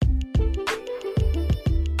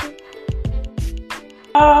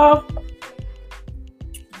Yo,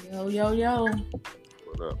 yo.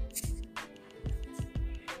 What up?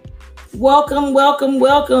 Welcome.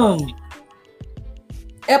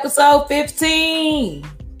 Episode 15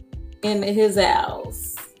 in his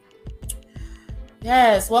house.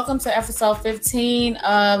 Yes, welcome to episode 15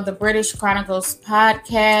 of the British Chronicles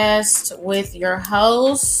podcast with your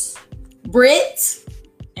hosts, Britt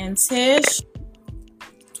and Tish.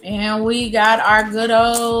 And we got our good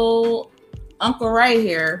old Uncle Ray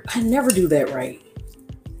here. I never do that right.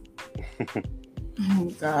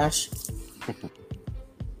 Oh gosh.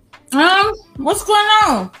 What's going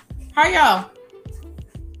on? How y'all?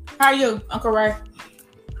 How are you, Uncle Ray?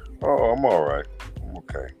 Oh, I'm all right. I'm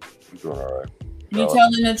okay. I'm doing all right. You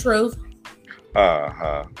telling the truth?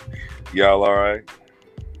 Y'all all right?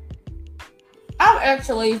 I've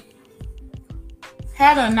actually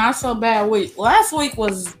had a not so bad week. Last week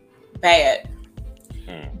was bad.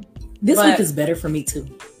 This week is better for me too.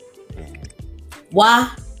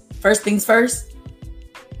 Why? First things first,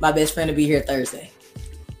 my best friend will be here Thursday.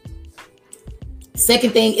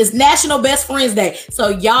 Second thing is National Best Friends Day. So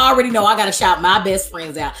y'all already know I got to shout my best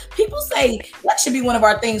friends out. People say that should be one of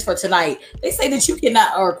our things for tonight. They say that you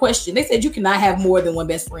cannot, or question, they said you cannot have more than one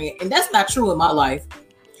best friend. And that's not true in my life.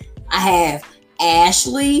 I have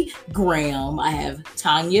Ashley Graham. I have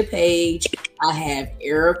Tanya Page. I have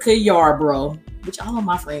Erica Yarbrough, which all of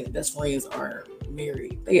my best friends are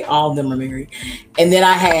married. All of them are married. And then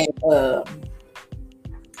I have,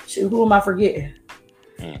 who am I forgetting?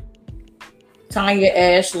 Tanya,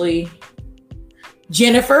 Ashley,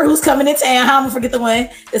 Jennifer, who's coming in town. I'm gonna forget the one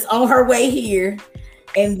that's on her way here.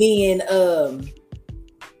 And then,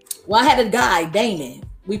 I had a guy, Damon.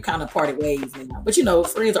 We've kind of parted ways now, but you know,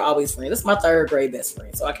 friends are always friends. This is my third grade best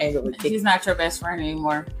friend, so I can't really. He's not your best friend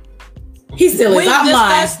anymore. He still is. I'm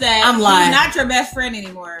lying. I'm lying. He's not your best friend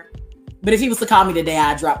anymore. But if he was to call me today,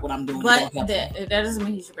 I'd drop what I'm doing. But that doesn't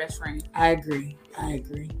mean he's your best friend. I agree.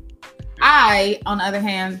 I, on the other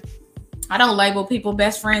hand, I don't label people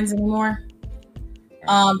best friends anymore.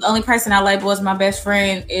 The only person I label as my best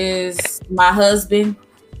friend is my husband.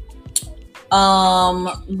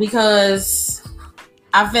 Because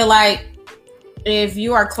I feel like if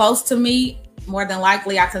you are close to me, more than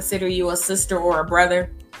likely I consider you a sister or a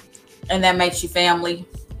brother, and that makes you family.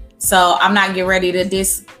 So I'm not getting ready to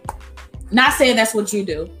not saying that's what you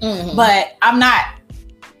do, but I'm not,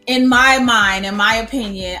 in my mind, in my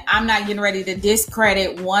opinion, I'm not getting ready to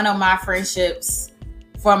discredit one of my friendships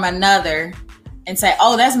from another and say,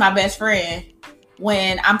 oh, that's my best friend,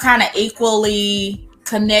 when I'm kind of equally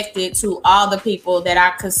connected to all the people that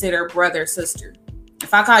I consider brother, sister.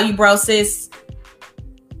 If I call you bro, sis,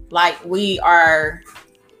 like we are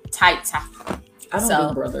tight. I don't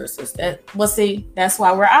do brother or sister. See, that's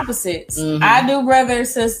why we're opposites. I do brother,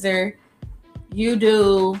 sister. You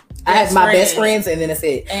do. I have my best friends, and then that's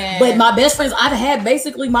it. But my best friends, I've had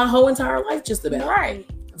basically my whole entire life, just about. Right.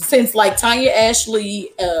 Since like Tanya,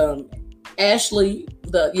 Ashley, the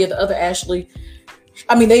other Ashley.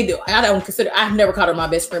 I mean, they do. I've never called her my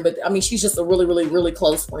best friend, but I mean, she's just a really, really, really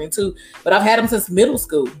close friend too. But I've had them since middle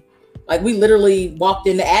school. Like we literally walked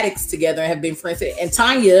in the attics together and have been friends. And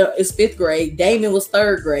Tanya is 5th grade. Damon was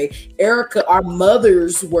 3rd grade. Erica, our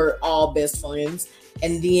mothers were all best friends.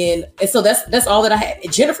 And so that's all that I had.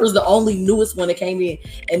 And Jennifer's the only newest one that came in.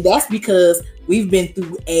 And that's because we've been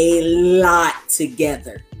through a lot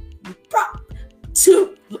together.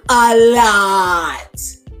 A lot.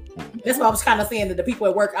 That's what I was kind of saying to the people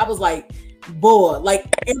at work. I was like, boy, like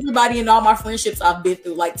everybody in all my friendships I've been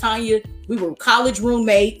through. Like Tanya, we were college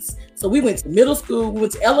roommates. So we went to middle school, we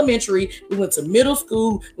went to elementary, we went to middle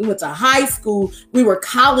school, we went to high school. We were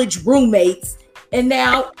college roommates. And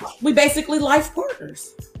now we basically life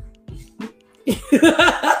partners.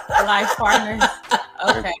 Life partners.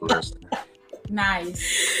 Okay. Nice.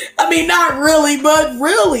 I mean, not really, but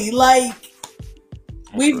really, like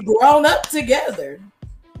we've grown up together.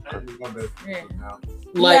 Yeah.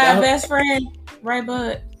 Like best friend, right,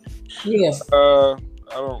 bud? Yeah. I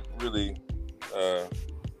don't really.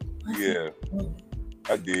 Yeah,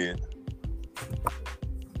 I did.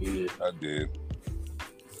 Yeah, I did.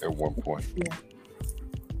 At one point. Yeah.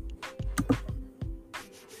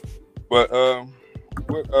 But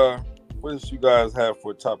what does you guys have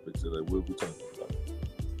for topics today? What are we talking about?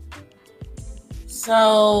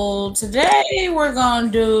 So today we're gonna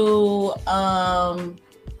do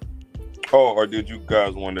or did you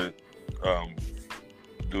guys want to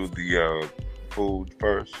do the food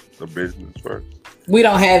first, the business first? We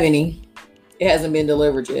don't have any. It hasn't been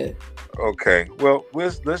delivered yet. Okay. Well,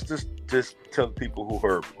 let's just tell people who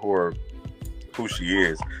are who she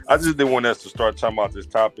is. I just didn't want us to start talking about this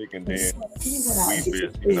topic, and then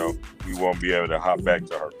we won't be able to hop back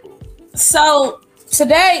to her food. So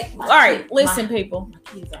today, all right, listen, people,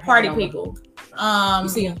 party people. You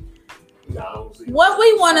see him? What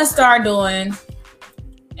we want to start doing,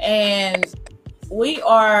 and we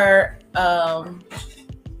are,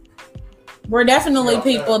 we're definitely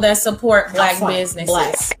people that support Black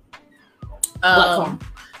businesses. I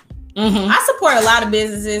support a lot of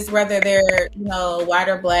businesses, whether they're white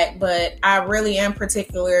or Black, but I really am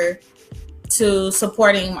particular to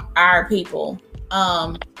supporting our people.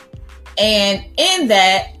 And in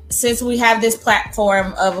that, since we have this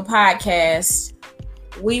platform of a podcast,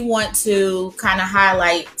 we want to kind of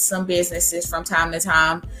highlight some businesses from time to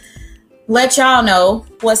time, let y'all know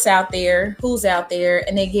what's out there, who's out there,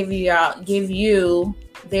 and then give you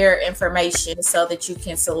their information so that you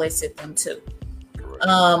can solicit them too.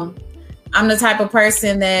 I'm the type of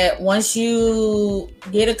person that once you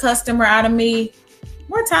get a customer out of me,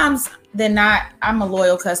 more times than not, I'm a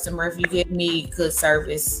loyal customer if you give me good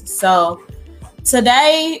service. So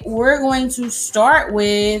today we're going to start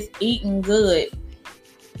with Eatin' Good.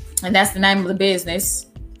 And that's the name of the business.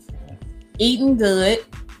 Eatin' Good,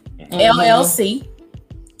 LLC.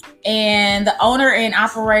 And the owner and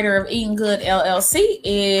operator of Eatin' Good, LLC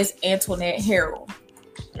is Antoinette Harrell.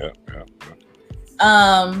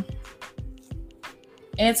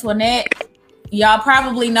 Antoinette, y'all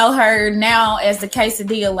probably know her now as the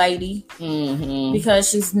quesadilla lady, because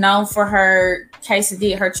she's known for her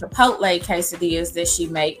quesadilla, her Chipotle quesadillas that she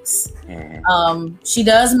makes. She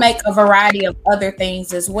does make a variety of other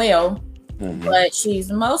things as well, but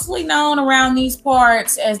she's mostly known around these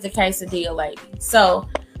parts as the quesadilla lady. So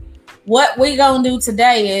what we're gonna do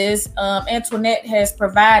today is Antoinette has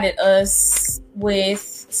provided us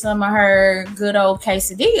with some of her good old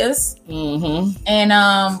quesadillas, and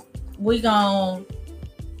we gonna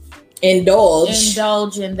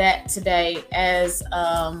indulge in that today, as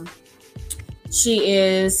she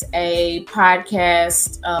is a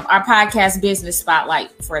podcast, our podcast business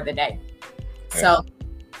spotlight for the day. So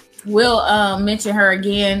we'll mention her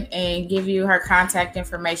again and give you her contact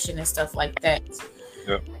information and stuff like that.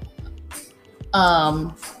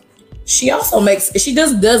 She also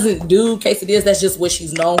doesn't do quesadillas. That's just what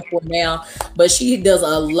she's known for now. But she does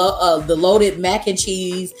the loaded mac and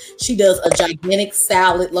cheese. She does a gigantic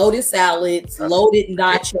salad, loaded salads, loaded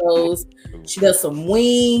nachos. She does some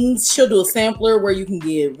wings. She'll do a sampler where you can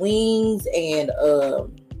get wings and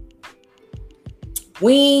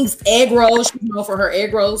egg rolls. She's known for her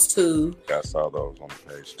egg rolls too. Yeah, I saw those on the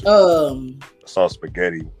page too. I saw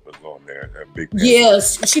spaghetti was on there. That big.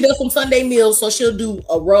 Yes, she does some Sunday meals, so she'll do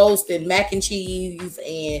a roast and mac and cheese,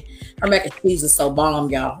 and her mac and cheese is so bomb,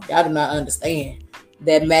 y'all. Y'all do not understand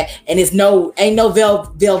that mac, and ain't no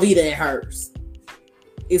Velveeta in hers.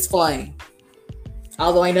 It's plain.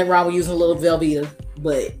 Although ain't nothing wrong with using a little Velveeta,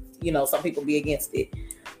 but some people be against it.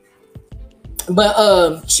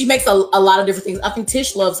 But she makes a lot of different things. I think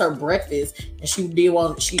Tish loves her breakfast, and she did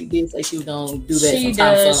say she was gonna do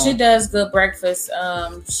that. She does good breakfast.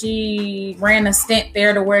 She ran a stint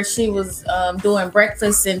there to where she was doing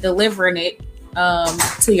breakfast and delivering it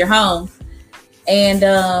to your home. And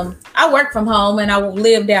I work from home, and I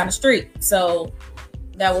live down the street, so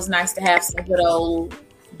that was nice to have some good old.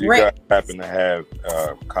 Do you guys happen to have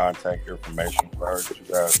contact information for her that you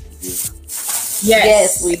guys can give?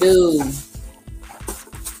 Yes, we do.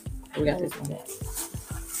 We got this one.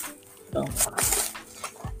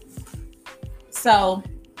 So,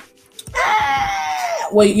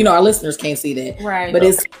 well, our listeners can't see that, right? But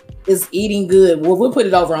it's Eating Good. Well, we'll put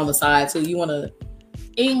it over on the side too. You want to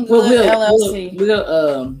Eating Good LLC?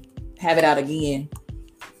 We'll have it out again.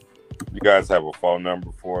 You guys have a phone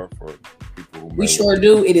number for people who we sure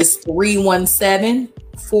do. It is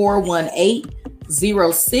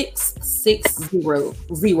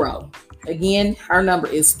 317-418-0660. Again, her number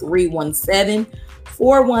is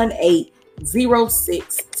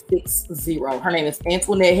 317-418-0660. Her name is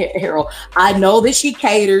Antoinette Harrell. I know that she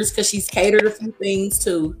caters because she's catered a few things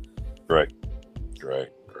too. Great.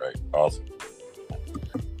 Awesome.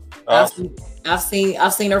 I've seen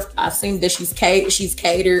her. I've seen that she's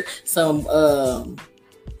catered some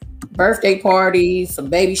birthday parties, some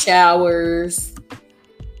baby showers.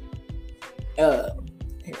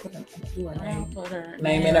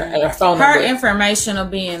 Name in her phone number. Her information will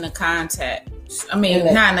be in the contacts. I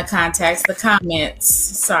mean, not in the contacts, the comments.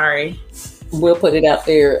 Sorry. We'll put it out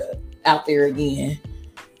there again.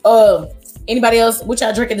 Anybody else? What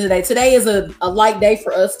y'all drinking today? Today is a light day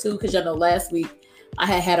for us too, because y'all know last week I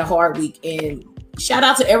had a hard week. And shout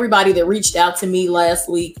out to everybody that reached out to me last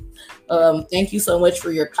week. Thank you so much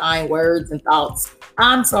for your kind words and thoughts.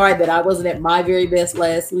 I'm sorry that I wasn't at my very best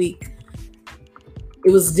last week.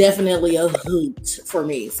 It was definitely a hoot for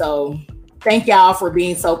me. So thank y'all for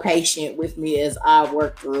being so patient with me as I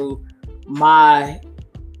work through my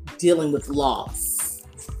dealing with loss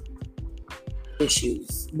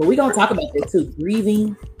issues. But we're going to talk about that too.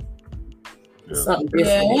 Grieving. Yeah. Something different.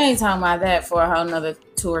 Yeah, we ain't talking about that for a whole nother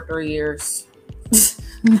 2 or 3 years.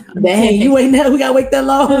 Dang, you ain't never, we got to wait that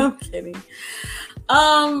long. I'm kidding.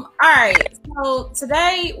 All right. So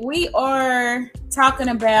today we are talking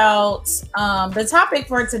about the topic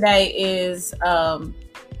for today is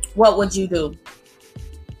what would you do?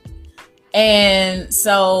 And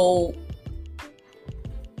so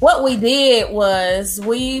what we did was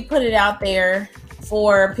we put it out there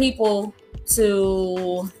for people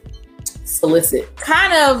to solicit,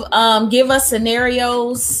 kind of give us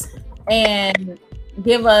scenarios and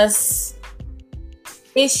give us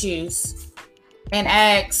issues and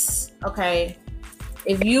ask, okay,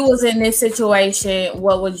 if you was in this situation,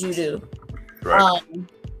 what would you do? Right.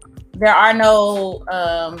 There are no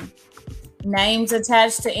names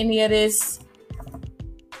attached to any of this.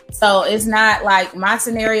 So it's not like my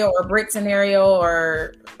scenario or Britt's scenario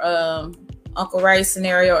or Uncle Ray's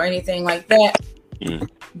scenario or anything like that. Mm.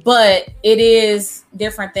 But it is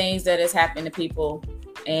different things that has happened to people,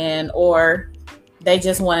 and or they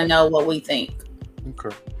just want to know what we think.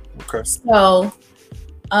 Okay. So,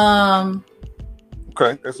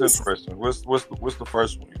 okay, that's interesting. What's the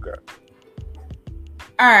first one you got?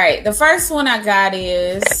 All right, the first one I got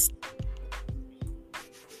is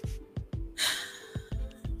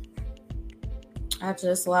I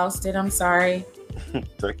just lost it. I'm sorry.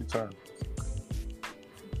 Take your time.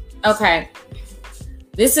 Okay.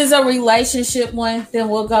 This is a relationship one. Then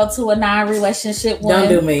we'll go to a non-relationship one. Don't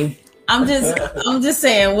do me. I'm just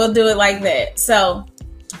saying we'll do it like that. So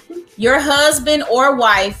your husband or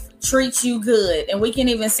wife treats you good. And we can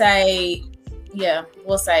even say, yeah,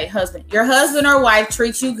 we'll say husband. Your husband or wife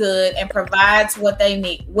treats you good and provides what they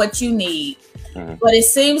need, what you need. Mm-hmm. But it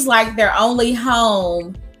seems like they're only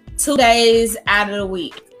home 2 days out of the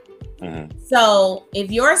week. Mm-hmm. So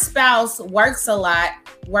if your spouse works a lot,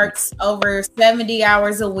 works over 70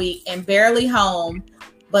 hours a week and barely home,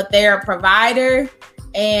 but they're a provider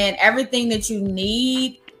and everything that you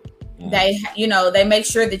need, mm-hmm. they make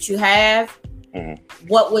sure that you have, mm-hmm.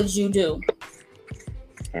 what would you do?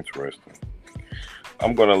 Interesting.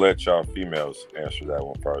 I'm going to let y'all females answer that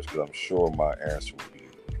one first because I'm sure my answer would be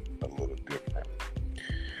a little different.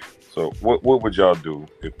 So what would y'all do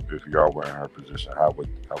if y'all were in her position? How would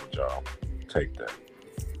y'all take that?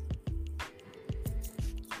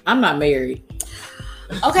 I'm not married.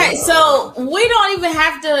 Okay, so we don't even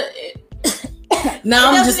have to.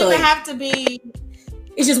 No, I'm just even like, have to be.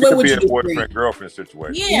 It's just It what could would be you a do? boyfriend girlfriend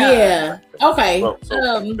situation. Yeah. Okay. So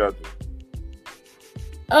what you gotta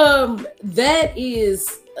do? That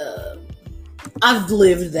is, I've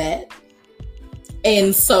lived that.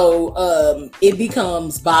 And so it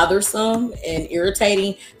becomes bothersome and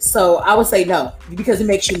irritating. So I would say no, because it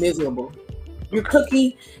makes you miserable. You're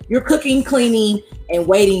cooking, cleaning, and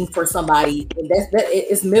waiting for somebody, and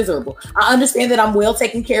it's miserable. I understand that I'm well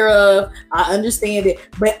taken care of. I understand it,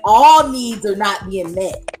 but all needs are not being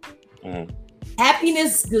met. Mm-hmm.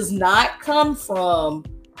 Happiness does not come from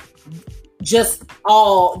just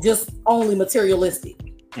only materialistic.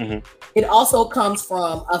 Mm-hmm. It also comes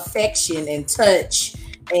from affection and touch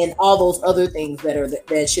and all those other things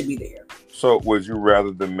that should be there. So would you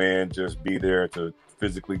rather the man just be there to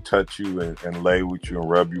physically touch you and lay with you and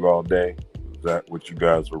rub you all day? Is that what you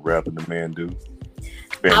guys would rather the man do?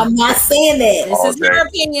 I'm not saying that. This is your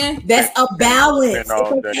opinion. That's a balance. It's all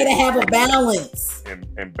okay day. to have a balance.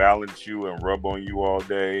 And balance you and rub on you all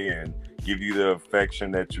day and give you the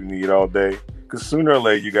affection that you need all day. Because sooner or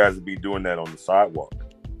later, you guys will be doing that on the sidewalk.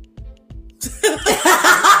 So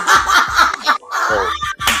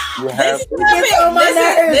you have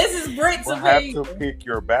This is Britt's you have opinion. to pick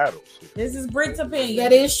your battles. This is Britt's opinion.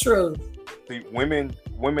 That is true. See, women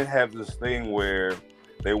have this thing where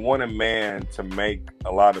they want a man to make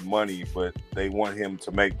a lot of money, but they want him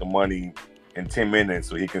to make the money in 10 minutes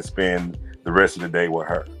so he can spend the rest of the day with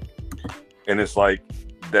her. And it's like,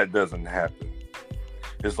 that doesn't happen.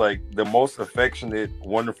 It's like the most affectionate,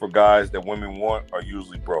 wonderful guys that women want are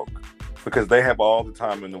usually broke because they have all the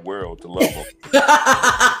time in the world to love them.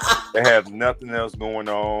 They have nothing else going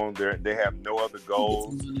on. They have no other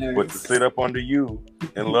goals but to sit up under you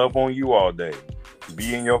and love on you all day,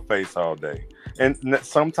 be in your face all day. And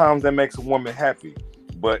sometimes that makes a woman happy.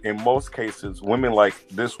 But in most cases, women like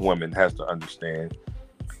this woman has to understand,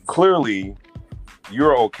 clearly,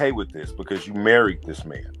 you're okay with this because you married this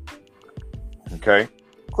man. Okay?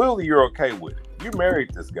 Clearly you're okay with it. You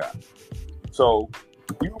married this guy. So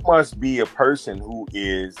you must be a person who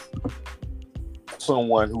is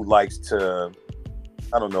someone who likes to,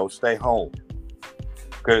 I don't know, stay home.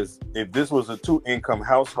 Because if this was a 2-income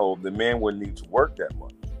household, the man wouldn't need to work that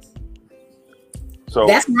much. So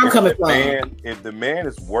that's where I'm coming from. If the man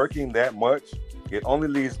is working that much, it only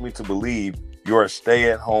leads me to believe you're a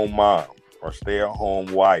stay-at-home mom or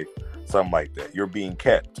stay-at-home wife, something like that. You're being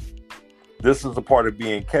kept. This is a part of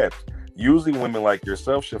being kept. Usually women like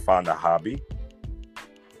yourself should find a hobby,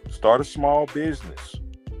 start a small business,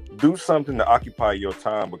 do something to occupy your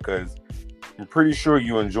time, because I'm pretty sure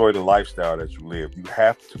you enjoy the lifestyle that you live. You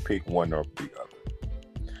have to pick one or the other.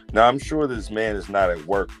 Now, I'm sure this man is not at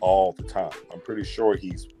work all the time. I'm pretty sure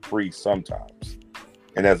he's free sometimes.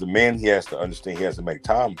 And as a man, he has to understand he has to make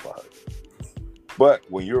time for her. But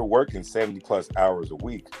when you're working 70 plus hours a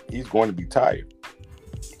week, he's going to be tired.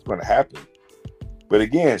 It's going to happen. But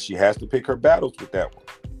again, she has to pick her battles with that one.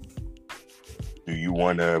 Do you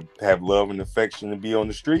want to have love and affection and be on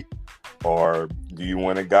the street? Or do you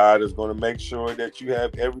want a guy that's going to make sure that you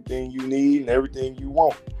have everything you need and everything you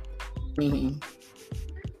want? Mm-hmm.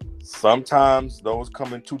 Sometimes those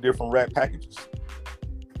come in 2 different wrap packages.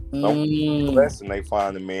 Less, and they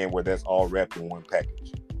find a man where that's all wrapped in one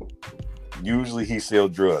package. Usually he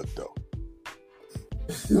sells drugs, though.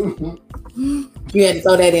 You had to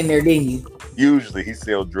throw that in there, didn't you? Usually he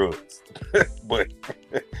sells drugs. But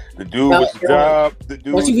the dude with the job, the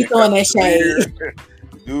dude what you be throwing that shade?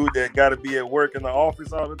 The dude that got to be at work in the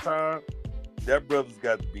office all the time, that brother's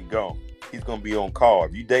got to be gone. He's gonna be on call.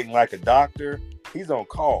 If you dating like a doctor, he's on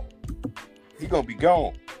call. He gonna be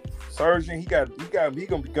gone. Surgeon, he gonna be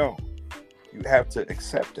gone. You have to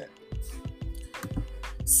accept that.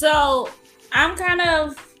 So I'm kind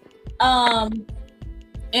of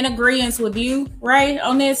in agreement with you, right,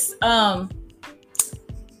 on this. My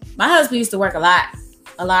husband used to work a lot.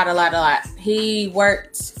 He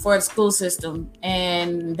worked for the school system,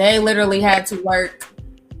 and they literally had to work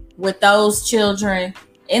with those children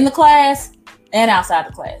in the class and outside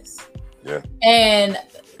the class. Yeah. And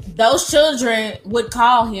those children would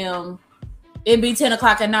call him. It'd be 10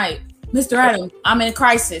 o'clock at night. Mr. Adam, I'm in a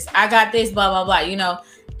crisis. I got this, blah, blah, blah, you know.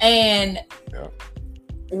 And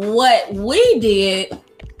what we did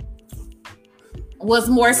was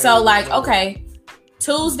more so like, okay,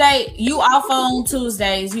 Tuesday, you off on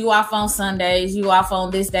Tuesdays, you off on Sundays, you off on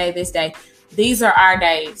this day. These are our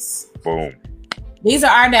days. Boom. These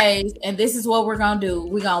are our days, and this is what we're going to do.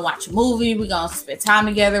 We're going to watch a movie. We're going to spend time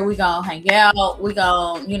together. We're going to hang out. We're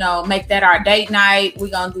going to, make that our date night. We're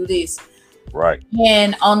going to do this. Right.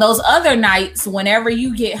 And on those other nights, whenever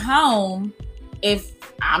you get home, if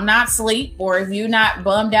I'm not asleep or if you're not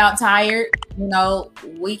bummed out, tired,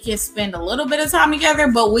 we can spend a little bit of time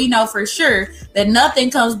together, but we know for sure that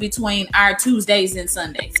nothing comes between our Tuesdays and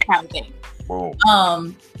Sundays kind of thing.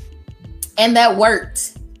 Boom. And that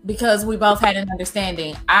worked because we both had an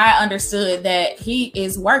understanding. I understood that he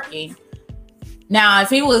is working. Now, if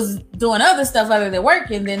he was doing other stuff other than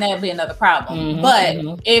working, then that'd be another problem. But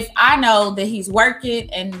if I know that he's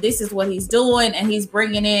working and this is what he's doing and he's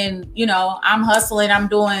bringing in, I'm hustling, I'm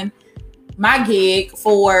doing my gig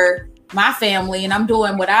for my family and I'm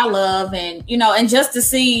doing what I love, and, and just to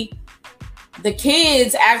see the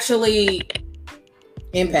kids actually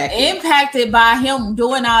impacted by him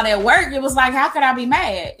doing all that work, it was like, how could I be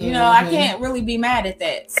mad? I can't really be mad at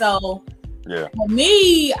that. So yeah, for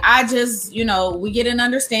me, I just, we get an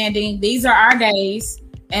understanding. These are our days,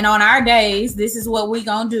 and on our days, this is what we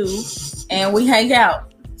gonna do, and we hang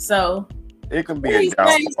out. So it can be a downfall.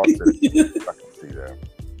 I can see that.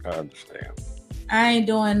 I understand. I ain't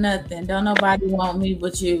doing nothing. Don't nobody want me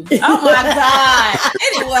but you. Oh my God.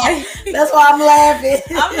 Anyway, that's why I'm laughing.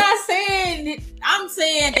 I'm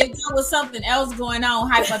saying if there was something else going on,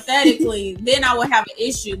 hypothetically, then I would have an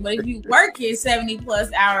issue. But if you work it 70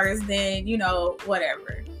 plus hours, then,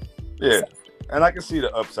 whatever. Yeah. And I can see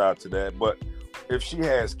the upside to that. But if she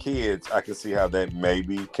has kids, I can see how that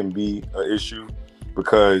maybe can be an issue.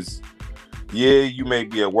 Because, yeah, you may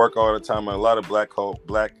be at work all the time. And a lot of black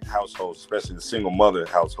households, especially the single mother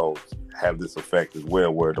households, have this effect as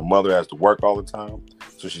well, where the mother has to work all the time.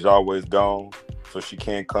 So she's always gone. So she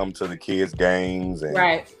can't come to the kids' games, and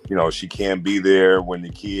right. She can't be there when the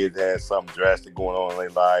kids have something drastic going on in their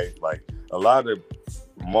life. Like a lot of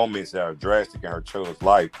moments that are drastic in her child's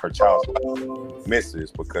life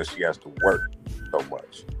misses because she has to work so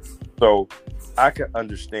much. So I can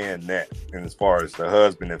understand that. And as far as the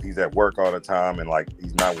husband, if he's at work all the time and like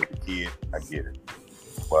he's not with the kid, I get it.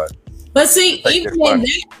 But see,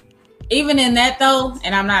 even in that though,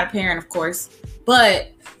 and I'm not a parent, of course,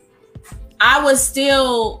 but I would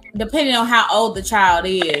still, depending on how old the child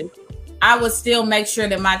is, I would still make sure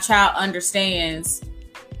that my child understands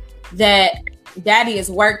that daddy is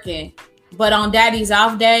working, but on daddy's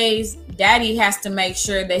off days, daddy has to make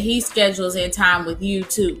sure that he schedules in time with you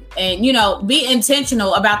too. And, you know, be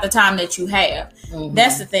intentional about the time that you have. Mm-hmm.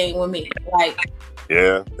 That's the thing with me. Like,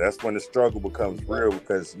 yeah, that's when the struggle becomes real,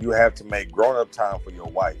 because you have to make grown-up time for your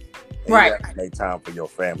wife. And right. You have to make time for your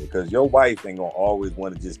family, because your wife ain't gonna always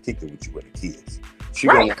want to just kick it with you and the kids. She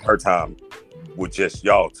gonna want her time with just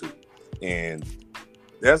y'all two. And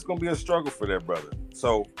that's gonna be a struggle for that brother.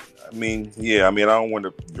 So, I mean, I don't want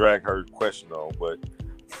to drag her question on, but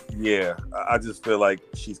yeah, I just feel like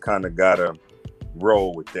she's kind of gotta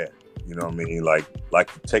roll with that. You know what I mean?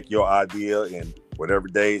 Like take your idea, and whatever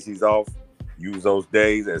days he's off, use those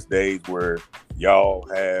days as days where y'all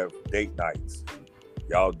have date nights.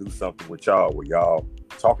 Y'all do something with y'all where y'all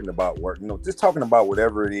talking about work, just talking about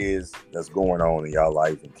whatever it is that's going on in y'all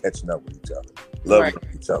life and catching up with each other, loving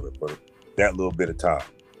each other for that little bit of time.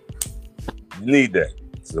 You need that.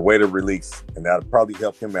 It's a way to release, and that'll probably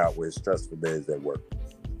help him out with his stressful days at work.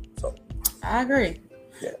 So I agree.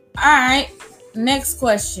 Yeah. All right. Next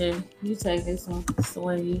question. You take this one. It's the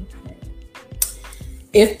way you.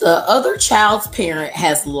 If the other child's parent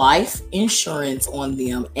has life insurance on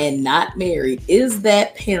them and not married, is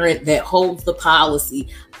that parent that holds the policy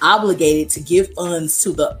obligated to give funds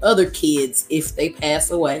to the other kids if they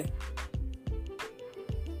pass away?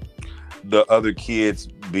 The other kids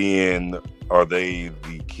are they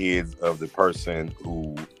the kids of the person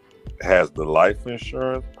who has the life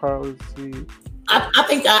insurance policy? I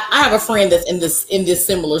think I have a friend that's in this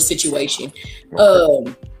similar situation.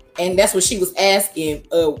 Okay. And that's what she was asking,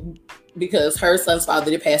 because her son's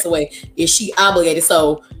father did pass away. Is she obligated?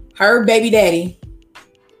 So her baby daddy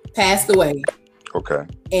passed away. Okay.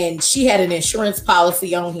 And she had an insurance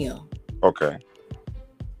policy on him. Okay.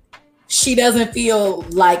 She doesn't feel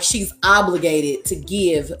like she's obligated to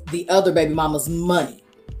give the other baby mamas money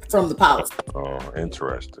from the policy. Oh,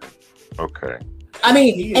 interesting. Okay. I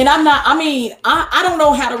mean, and I don't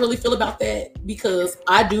know how to really feel about that, because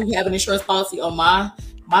I do have an insurance policy on my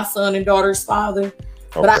son and daughter's father,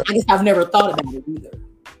 but I guess I've never thought about it either.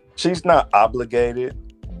 She's not obligated,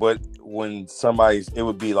 but when it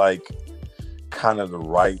would be like kind of the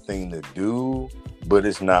right thing to do, but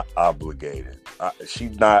it's not obligated.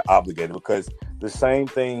 She's not obligated, because the same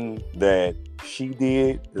thing that she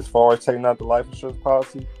did as far as taking out the life insurance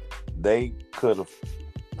policy, they could have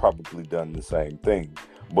probably done the same thing,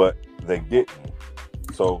 but they didn't.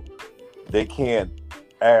 So they can't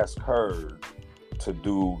ask her to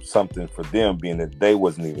do something for them, being that they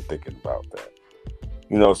wasn't even thinking about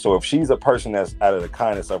that. So if she's a person that's out of the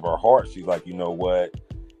kindness of her heart, she's like, you know what,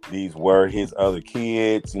 these were his other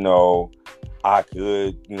kids, I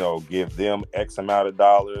could, give them X amount of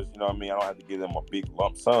dollars, I don't have to give them a big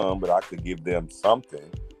lump sum, but I could give them something,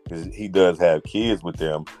 because he does have kids with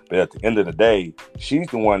them. But at the end of the day, she's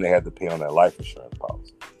the one that had to pay on that life insurance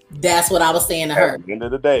policy. That's what I was saying to her. At the end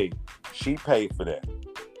of the day, she paid for that.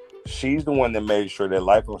 She's the one that made sure that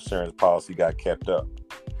life insurance policy got kept up.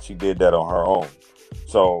 She did that on her own.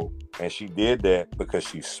 So, and she did that because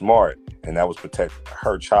she's smart, and that was protect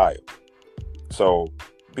her child. So,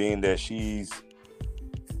 being that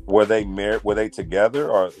were they married? Were they together,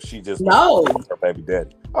 or she just no her baby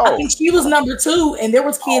daddy? I think she was number 2, and there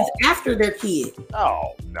was kids after their kid.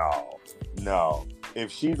 Oh no!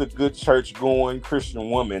 If she's a good church-going Christian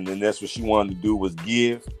woman, and that's what she wanted to do was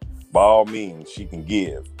give, by all means, she can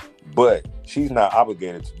give. But she's not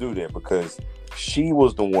obligated to do that, because she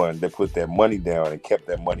was the one that put that money down and kept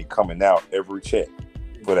that money coming out every check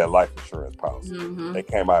for that life insurance policy. Mm-hmm. That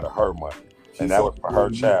came out of her money. And that was for her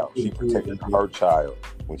child. She protected her child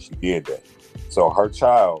when she did that. So her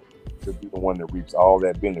child should be the one that reaps all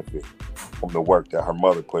that benefit from the work that her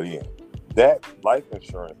mother put in. That life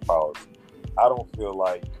insurance policy, I don't feel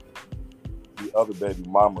like the other baby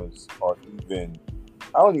mamas are even...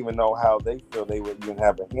 I don't even know how they feel they would even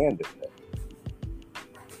have a hand in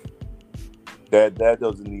that. That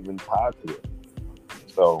doesn't even tie to it.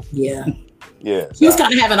 So yeah. She was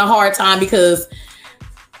kind of having a hard time, because,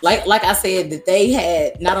 like I said, that they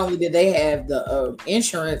had, not only did they have the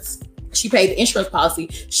insurance, she paid the insurance policy.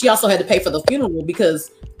 She also had to pay for the funeral,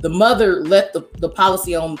 because the mother let the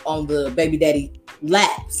policy on the baby daddy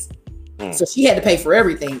lapse. So she had to pay for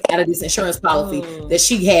everything out of this insurance policy that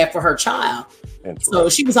she had for her child. So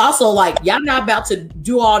she was also like, y'all not about to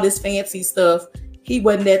do all this fancy stuff. He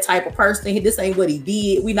wasn't that type of person. This ain't what he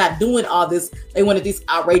did. We're not doing all this. They wanted this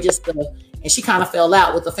outrageous stuff. and she kind of fell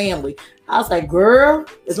out with the family. I was like, girl,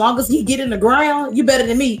 as long as he get in the ground, you better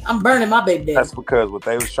than me. I'm burning my baby daddy. That's because what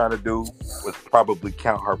they was trying to do was probably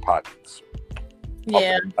count her pockets.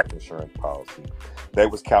 Yeah. Life insurance policy. They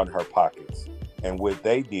was counting her pockets. And what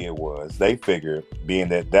they did was they figured, being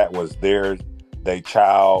that was their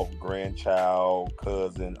child, grandchild,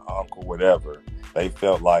 cousin, uncle, whatever, they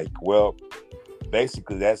felt like, well,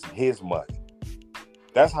 basically that's his money.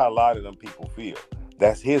 That's how a lot of them people feel.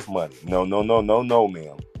 That's his money. No,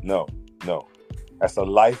 ma'am. No. That's a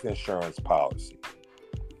life insurance policy.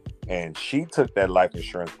 And she took that life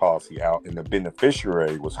insurance policy out, and the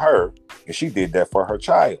beneficiary was her, and she did that for her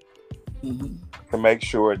child. Mm-hmm. To make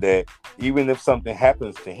sure that even if something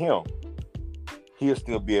happens to him, he'll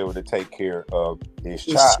still be able to take care of his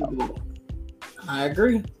child. I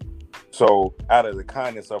agree. So out of the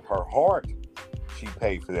kindness of her heart, she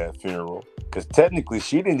paid for that funeral, because technically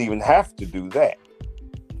she didn't even have to do that.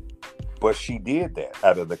 But she did that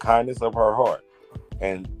out of the kindness of her heart.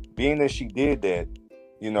 And being that she did that,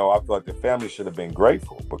 I feel like the family should have been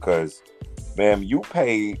grateful, because, ma'am, you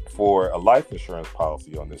paid for a life insurance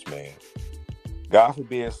policy on this man. God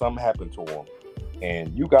forbid something happened to him,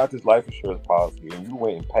 and you got this life insurance policy, and you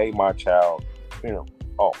went and paid my child funeral.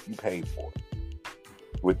 Oh, you paid for it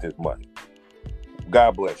with this money.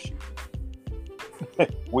 God bless you.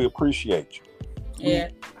 We appreciate you. Yeah.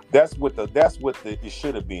 That's what it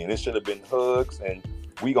should have been. It should have been hugs, and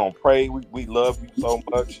we gonna pray. We love you so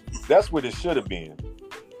much. That's what it should have been.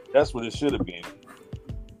 That's what it should have been.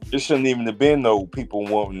 It shouldn't even have been no people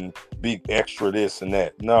wanting big extra this and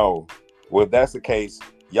that. No. Well, if that's the case,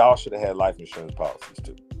 y'all should have had life insurance policies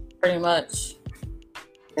too. Pretty much.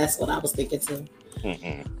 That's what I was thinking too.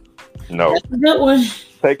 Mm-mm. No. That's a good one.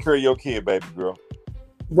 Take care of your kid, baby girl.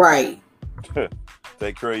 Right.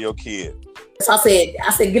 Take care of your kid. So I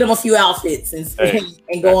said, get him a few outfits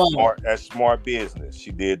and go on. That's smart business.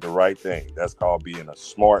 She did the right thing. That's called being a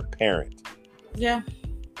smart parent. Yeah.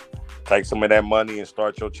 Take some of that money and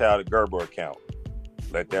start your child a Gerber account.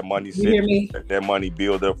 Let that money sit. Let that money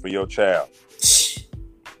build up for your child.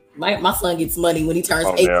 My son gets money when he turns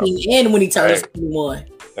 18 and when he turns 21.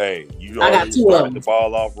 Hey, you I got two of them. The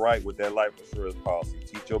ball off right with that life insurance policy.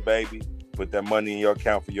 Teach your baby. Put that money in your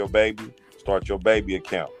account for your baby. Start your baby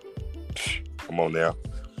account. Come on now.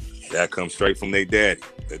 That comes straight from their daddy.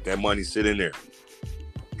 Let that money sit in there.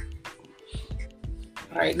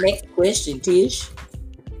 All right, next question, Tish.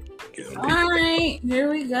 All right, here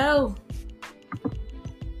we go.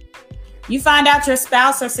 You find out your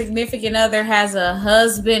spouse or significant other has a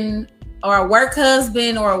husband or a work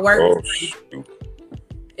husband or a work.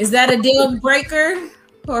 Is that a deal breaker,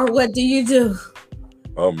 or what do you do?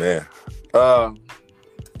 Oh man. I'm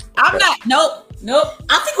not. Nope.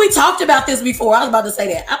 I think we talked about this before. I was about to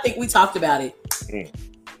say that. I think we talked about it.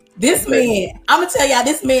 This man, I'm gonna tell y'all,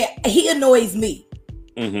 this man, he annoys me.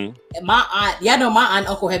 Mm-hmm. And my aunt, y'all know my aunt and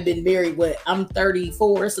uncle have been married. I'm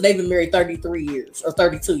 34, so they've been married 33 years or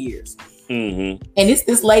 32 years. Mm-hmm. And it's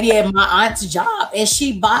this lady at my aunt's job, and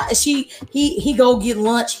he go get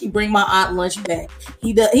lunch. He bring my aunt lunch back.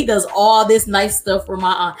 He does all this nice stuff for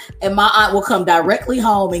my aunt, and my aunt will come directly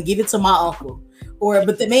home and give it to my uncle.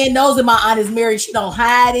 But the man knows that my aunt is married. She don't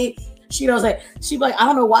hide it. She don't say. She be like, I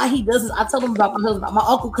don't know why he does this. I tell him about my husband. My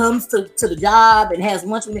uncle comes to the job and has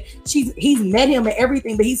lunch with me. He's met him and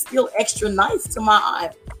everything, but he's still extra nice to my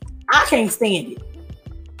aunt. I can't stand it.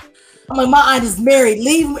 I'm like, my aunt is married.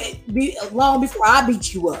 Leave me alone before I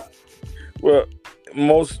beat you up. Well,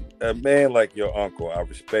 a man like your uncle, I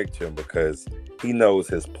respect him because he knows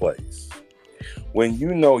his place. When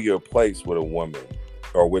you know your place with a woman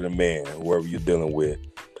or with a man, whoever you're dealing with,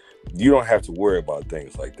 you don't have to worry about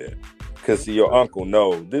things like that. Because your uncle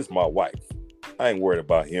knows, this is my wife. I ain't worried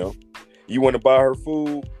about him. You want to buy her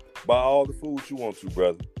food? Buy all the food you want to,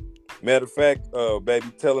 brother. Matter of fact,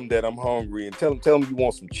 baby, tell him that I'm hungry, and tell him you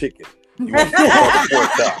want some chicken. You want some pork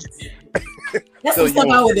chops. That's so what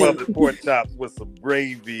I would do. Pork chops with some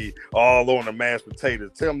gravy all on the mashed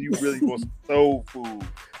potatoes. Tell him you really want some soul food.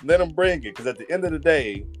 Let him bring it, because at the end of the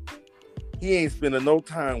day, he ain't spending no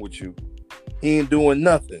time with you. He ain't doing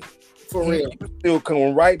nothing. For real. You still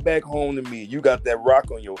coming right back home to me. You got that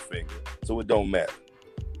rock on your finger, so it don't matter.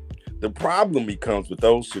 The problem becomes with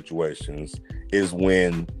those situations is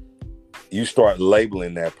when you start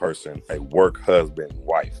labeling that person a work husband,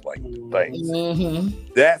 wife, like things.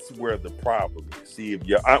 Mm-hmm. That's where the problem is. See, if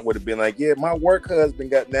your aunt would have been like, yeah, my work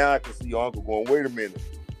husband got, now I can see your uncle going, wait a minute.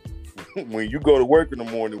 When you go to work in the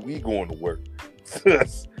morning, we going to work.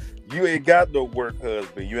 You ain't got no work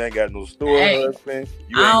husband. You ain't got no store husband.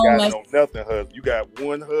 You ain't got no nothing husband. You got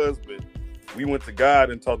one husband. We went to God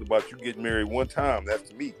and talked about you getting married one time. That's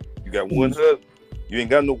to me. You You got one husband. You ain't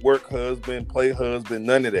got no work husband, play husband,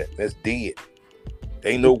 none of that. That's dead.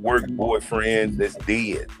 Ain't no work boyfriend. That's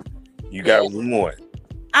dead. You got one.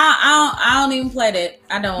 I don't even play that.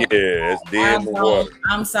 I don't. Yeah, it's dead in the water.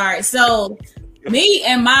 I'm sorry. So, me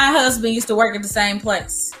and my husband used to work at the same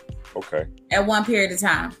place. Okay. At one period of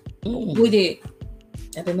time. We did.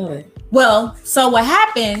 I didn't know that. Well, so what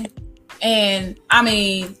happened, and I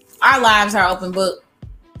mean, our lives are open book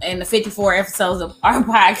in the 54 episodes of our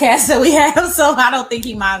podcast that we have, so I don't think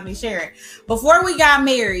he minds me sharing. Before we got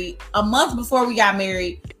married, a month before we got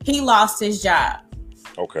married, he lost his job.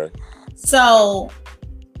 Okay. So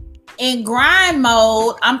in grind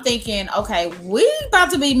mode, I'm thinking, okay, we about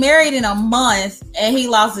to be married in a month and he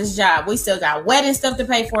lost his job. We still got wedding stuff to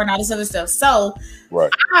pay for and all this other stuff. So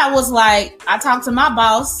I was like, I talked to my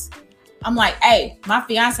boss. I'm like, hey, my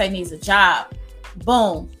fiance needs a job.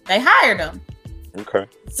 Boom. They hired him. Okay.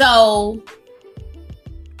 So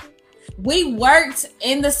we worked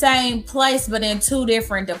in the same place, but in two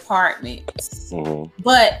different departments. Mm-hmm.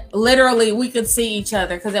 But literally, we could see each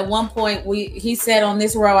other because at one point he sat on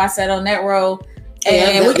this row, I sat on that row,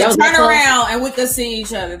 and we could turn around and we could see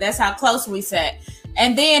each other. That's how close we sat.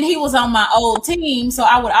 And then he was on my old team, so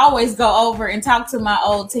I would always go over and talk to my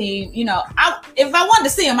old team. You know, if I wanted to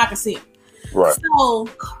see him, I could see him. Right. So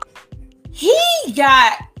he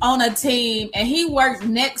got on a team and he worked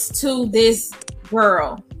next to this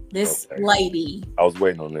girl. This lady. I was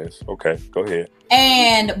waiting on this. Okay, go ahead.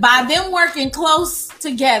 And by them working close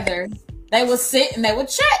together, they would sit and they would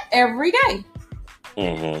chat every day.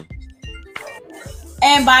 Mm-hmm.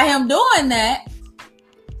 And by him doing that,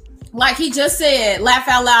 like he just said, laugh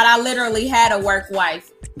out loud, I literally had a work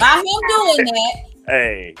wife. By him doing that,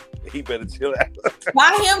 hey, he better chill out.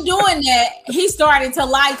 By him doing that, he started to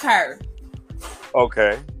like her.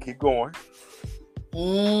 Okay, keep going.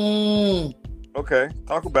 Okay,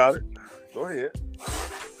 talk about it. Go ahead.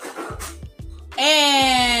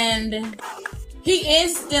 And he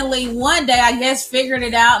instantly, one day, I guess, figured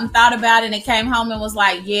it out and thought about it and came home and was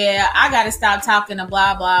like, yeah, I got to stop talking to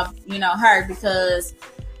blah, blah, her because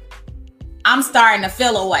I'm starting to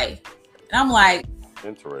feel away. And I'm like,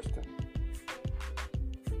 interesting.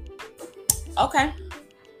 Okay.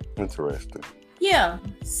 Interesting. Yeah.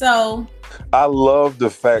 So I love the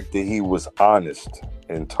fact that he was honest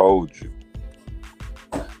and told you.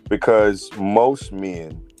 Because most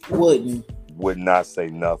men would not say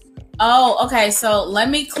nothing. Oh, okay. So let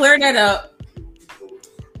me clear that up.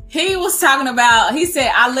 He was talking about, he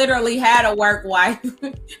said, I literally had a work wife.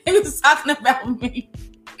 He was talking about me.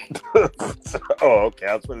 Oh, okay.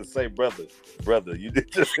 I was going to say, brother, you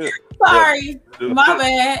did just. Sorry, my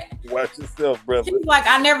bad. Watch yourself, brother. He was like,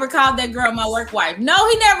 I never called that girl my work wife. No,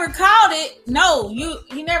 he never called it. No,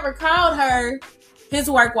 he never called her his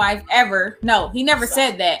work wife ever. No, he never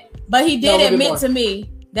said that. But he did admit to me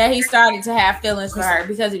that he started to have feelings for her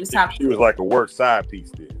because he was talking. She was like a work side piece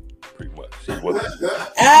then, pretty much. She wasn't.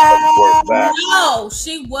 No,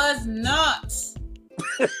 she was not.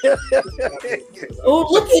 Oh,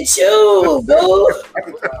 look at you, boo.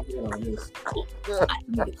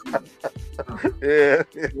 Yeah.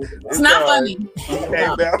 It's not funny. He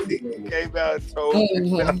came out and told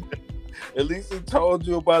you. At least he told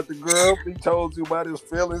you about the girl. He told you about his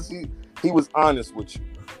feelings. He was honest with you.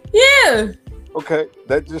 Yeah. Okay.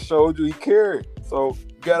 That just showed you he cared. So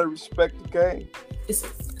you gotta respect the game. It's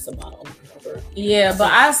a bottle. Yeah,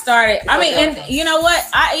 but I started. I mean, and you know what?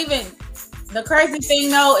 The crazy thing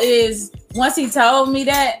though is once he told me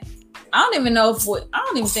that, I don't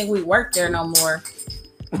even think we worked there no more.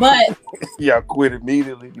 But yeah, I quit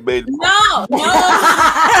immediately. You made it. No.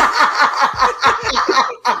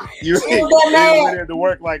 You went there to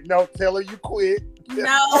work like, no, tell her you quit.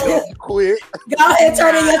 No, you quit. Go ahead,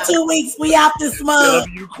 turn in your 2 weeks. We out this month. Tell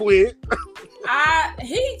her you quit.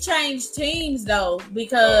 He changed teams though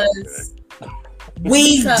because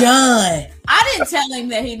we done. I didn't tell him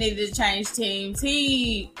that he needed to change teams.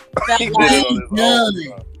 He felt he like done.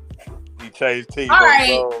 He changed teams. All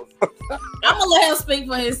right. I'm gonna let him speak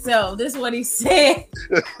for himself. This is what he said.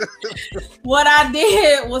 What I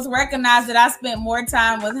did was recognize that I spent more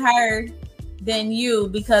time with her than you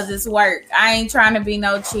because it's work. I ain't trying to be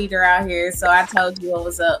no cheater out here, so I told you what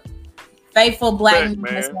was up. Faithful black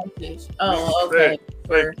man. Oh, okay.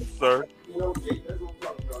 Thank you, sir.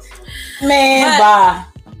 Man, bye.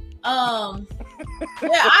 Yeah,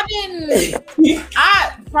 I didn't.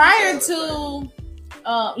 Prior to,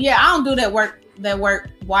 I don't do that work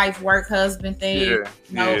wife, work husband thing.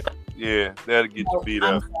 Yeah, Yeah, that'll get you beat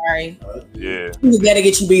I'm up. sorry. Yeah. That'll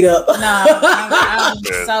get you beat up. No, I'm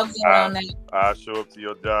Yeah. so good on that. I'll show up to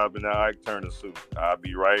your job in that Ike Turner suit. I'll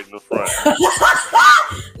be right in the front.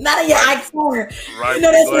 Not in your Ike Turner. Right You know,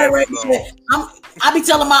 with that's the right. glasses on. I be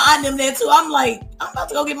telling my aunt them that too. I'm like, I'm about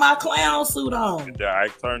to go get my clown suit on. Get that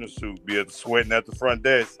Ike Turner suit. Be sweating at the front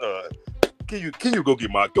desk. Can you go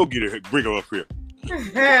get her? Bring her up here.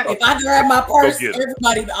 If I grab my purse, get her.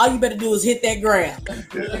 everybody, all you better do is hit that ground.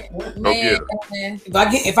 Man,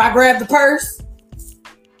 If I grab the purse,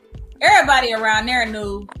 everybody around there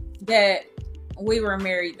knew that we were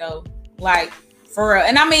married though. Like for real.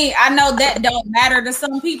 And I mean, I know that don't matter to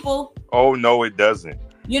some people. Oh no, it doesn't.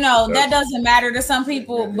 You know, that doesn't matter to some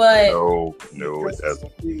people, but No, it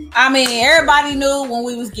doesn't. I mean, everybody knew when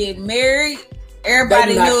we was getting married.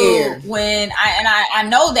 Everybody They do not knew care. when I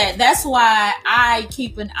know that. That's why I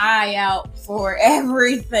keep an eye out for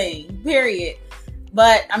everything. Period.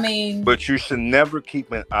 But I mean, But you should never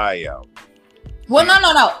keep an eye out. well,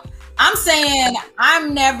 no. I'm saying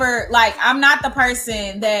I'm never like I'm not the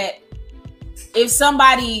person that if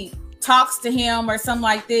somebody talks to him or something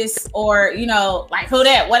like this, or you know, like who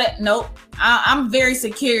that? What? Nope. I'm very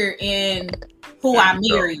secure in who I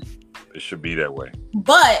married. It should be that way.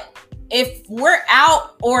 But if we're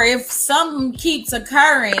out or if something keeps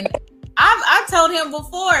occurring, I told him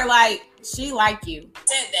before, like, she like you.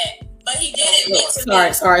 Said that. But he didn't.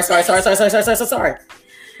 sorry.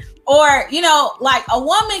 Or, you know, like a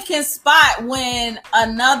woman can spot when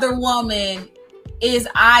another woman is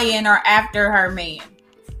eyeing or after her man.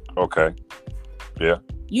 Okay. Yeah.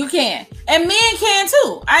 You can. And men can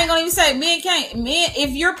too. I ain't gonna even say men can't. Men,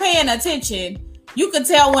 if you're paying attention, you can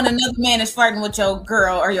tell when another man is flirting with your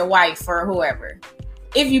girl or your wife or whoever.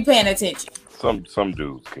 If you're paying attention. Some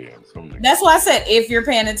dudes can. That's why I said if you're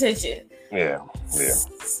paying attention. Yeah.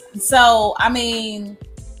 So I mean,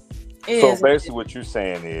 So basically, what you're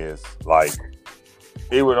saying is like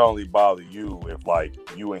it would only bother you if like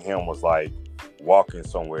you and him was like walking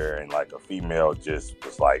somewhere and like a female just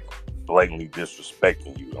was like blatantly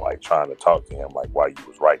disrespecting you and like trying to talk to him like while you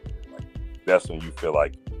was right there. Like that's when you feel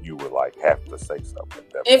like you would like have to say something.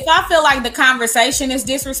 If I feel like the conversation is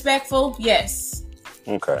disrespectful, yes.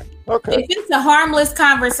 Okay. If it's a harmless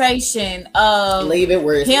conversation of leave it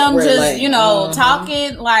where it's him where just like, you know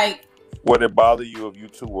talking like. Would it bother you if you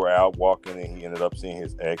two were out walking and he ended up seeing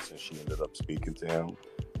his ex and she ended up speaking to him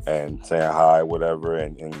and saying hi, whatever,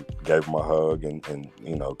 and gave him a hug and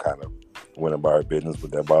you know, kind of went about her business?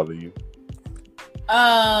 Would that bother you?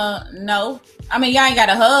 No. I mean, y'all ain't got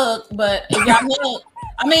to hug, but if y'all hug,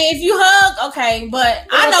 I mean, if you hug, okay, but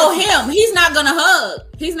I know him. He's not going to hug.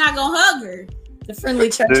 He's not going to hug her. The friendly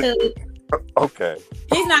church hug. Okay.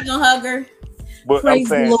 He's not going to hug her. But Praise I'm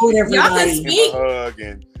saying, the Lord, Y'all can everybody. give speak. a hug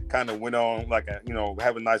and kind of went on like a, you know,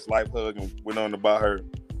 have a nice life hug and went on about her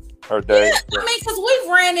day. Yeah, I mean, because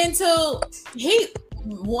we've ran into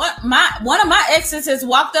one of my exes has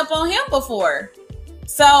walked up on him before,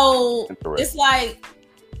 so it's like,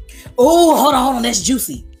 oh, hold on, that's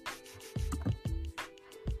juicy.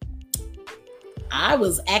 I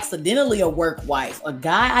was accidentally a work wife. A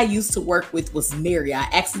guy I used to work with was married. I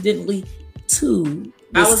accidentally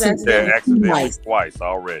accidentally twice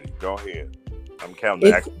already. Go ahead. I'm counting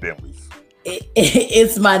the accidentallys.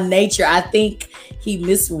 It's my nature. I think he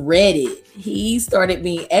misread it. He started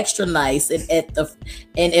being extra nice, and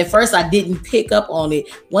at first I didn't pick up on it.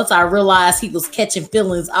 Once I realized he was catching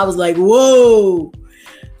feelings, I was like, "Whoa,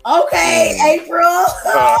 okay, April."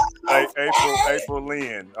 April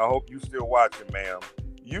Lynn, I hope you still watching, ma'am.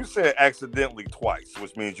 You said accidentally twice,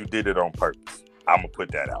 which means you did it on purpose. I'm gonna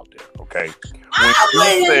put that out there, okay?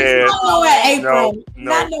 April.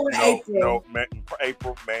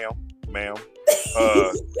 April, ma'am.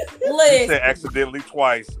 You said accidentally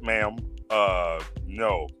twice, ma'am.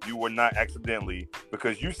 No, you were not accidentally,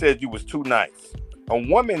 because you said you was too nice. A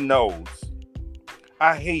woman knows.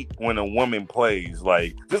 I hate when a woman plays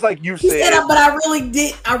like, just like you said. But I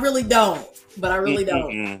really don't. But I really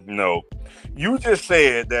don't. No. You just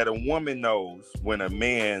said that a woman knows when a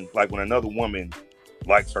man, like when another woman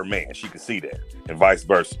likes her man. She can see that, and vice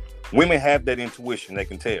versa. Women have that intuition. They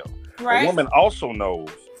can tell. Right. A woman also knows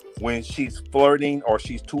when she's flirting or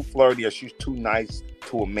she's too flirty or she's too nice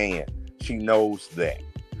to a man. She knows that.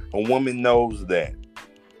 A woman knows that.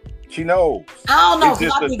 She knows. I don't know. It's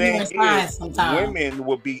just I the think thing is, sometimes women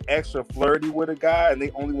will be extra flirty with a guy and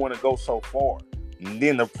they only want to go so far. And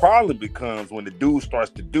then the problem becomes when the dude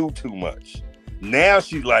starts to do too much. Now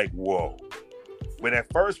she's like, whoa. But at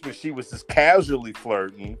first, when she was just casually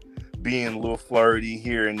flirting, being a little flirty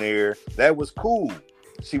here and there, that was cool.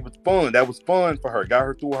 She was fun. That was fun for her. Got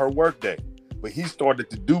her through her workday. but he started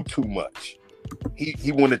to do too much.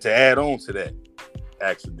 He wanted to add on to that.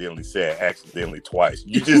 Accidentally twice.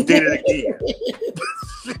 You just did it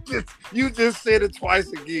again. You just said it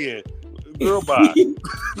twice again. Girl, bye.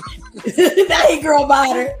 Now he girl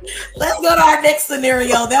bought her. Let's go to our next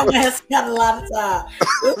scenario. That one has got a lot of time.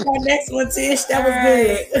 What's our next one, Tish? That was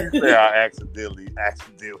good. I accidentally.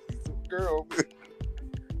 Girl.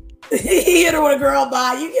 He hit her with a girl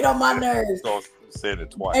bye. You get on my nerves. Said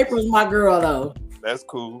it twice. April's my girl, though. That's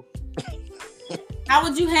cool. How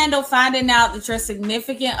would you handle finding out that your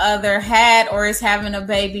significant other had or is having a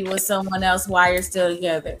baby with someone else while you're still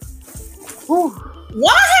together? Whew.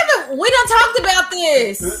 Why haven't we done talked about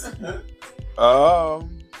this?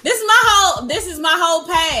 This is my whole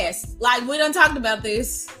past. Like, we done talked about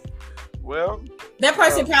this. Well, that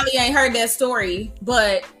person probably ain't heard that story,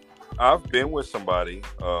 but I've been with somebody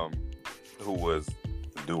who was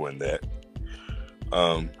doing that.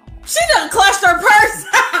 She done clutched her purse.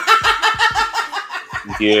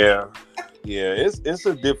 Yeah, it's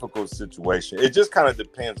a difficult situation. It just kind of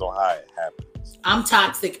depends on how it happens. I'm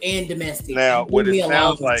toxic and domestic. Now, what it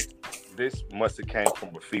sounds like, this must have came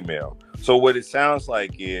from a female. So what it sounds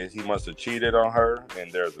like is he must have cheated on her,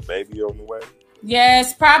 and there's a baby on the way.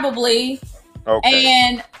 Yes, probably. Okay.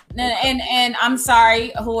 And I'm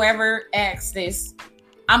sorry, whoever asked this.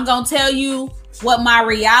 I'm gonna tell you what my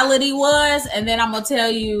reality was, and then I'm gonna tell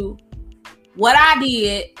you what I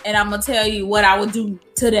did, and I'm gonna tell you what I would do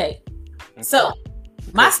today. Okay. So,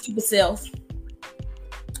 my stupid self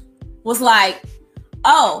was like,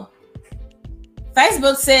 "Oh,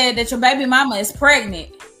 Facebook said that your baby mama is pregnant.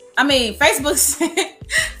 I mean, Facebook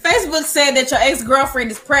said that your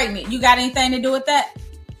ex-girlfriend is pregnant. You got anything to do with that?"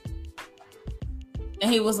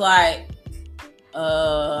 And he was like,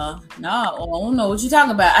 no, I don't know what you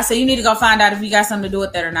talking about. I said, you need to go find out if you got something to do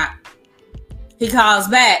with that or not. He calls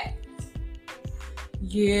back.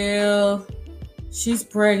 Yeah, she's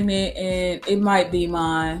pregnant and it might be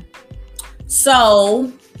mine.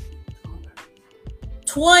 So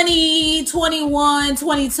 20, 21,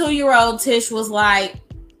 22-year-old Tish was like,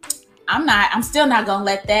 I'm still not gonna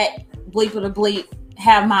let that bleep or the bleep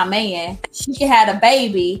have my man. She can have a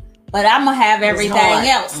baby, but I'm gonna have everything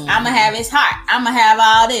else. Mm-hmm. I'm gonna have his heart. I'm gonna have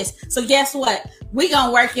all this. So guess what? We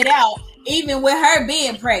gonna work it out, even with her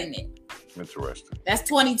being pregnant. Interesting. That's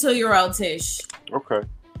 22-year-old Tish. Okay.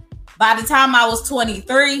 By the time I was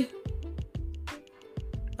 23,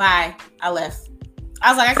 I left.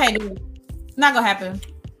 I was like, I can't do it. It's not gonna happen.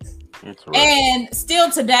 And still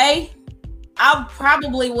today, I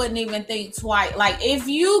probably wouldn't even think twice. Like, if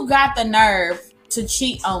you got the nerve to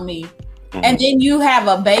cheat on me, mm-hmm. and then you have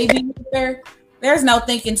a baby with her, there's no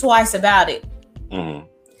thinking twice about it. Mm-hmm.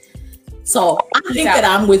 So I think that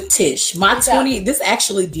I'm with Tish. This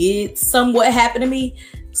actually did somewhat happen to me.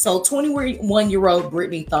 So 21-year-old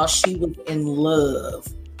Brittany thought she was in love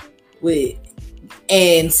with,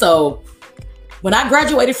 and so when I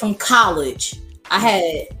graduated from college, I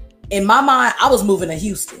had, in my mind, I was moving to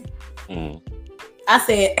Houston. Mm-hmm. I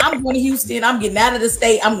said, I'm going to Houston. I'm getting out of the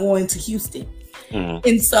state. I'm going to Houston. Mm-hmm.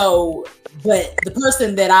 And so, but the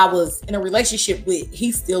person that I was in a relationship with,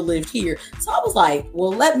 he still lived here. So I was like,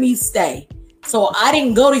 well, let me stay. So I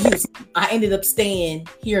didn't go to Houston. I ended up staying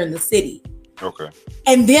here in the city. Okay.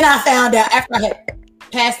 And then I found out, after I had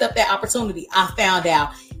passed up that opportunity, I found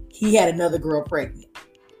out he had another girl pregnant.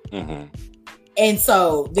 Mm-hmm. And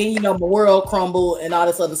so then, my world crumbled and all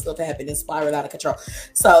this other stuff happened and spiraled out of control.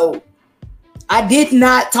 So I did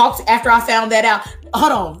not talk after I found that out.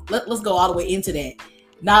 Hold on. Let's go all the way into that.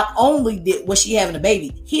 Not only was she having a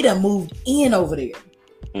baby, he done moved in over there.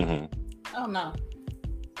 Mm-hmm. Oh, no.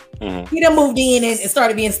 Mm-hmm. He done moved in and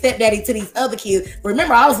started being stepdaddy to these other kids.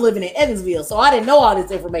 Remember, I was living in Evansville, so I didn't know all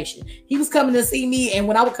this information. He was coming to see me, and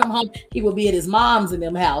when I would come home, he would be at his mom's in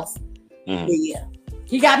them house. Mm-hmm. But yeah,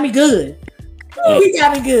 he got me good. He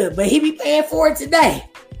got me good, but he be paying for it today.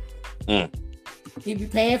 Mm. He be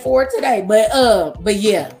paying for it today. But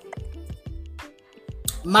yeah.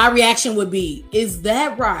 My reaction would be, is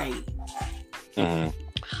that right? Mm-hmm.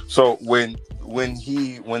 So when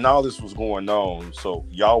all this was going on, so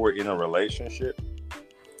y'all were in a relationship?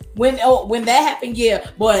 When that happened, yeah.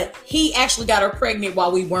 But he actually got her pregnant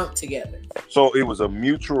while we weren't together. So it was a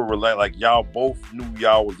mutual relate. Like, y'all both knew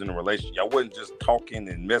y'all was in a relationship. Y'all wasn't just talking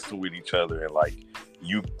and messing with each other, and like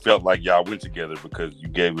you felt like y'all went together because you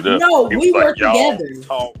gave it up. No, we were together.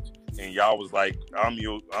 Talked, and y'all was like, I'm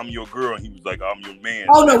your girl, and he was like, I'm your man.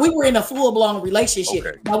 Oh no, we were in a full blown relationship.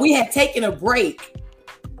 Okay. Now we had taken a break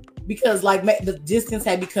because like the distance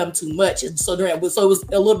had become too much, and so it was a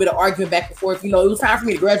little bit of argument back and forth. You know, it was time for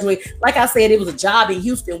me to graduate. Like I said, it was a job in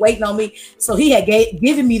Houston waiting on me, so he had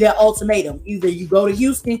given me that ultimatum: either you go to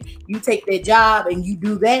Houston, you take that job, and you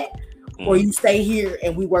do that, or you stay here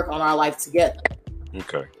and we work on our life together.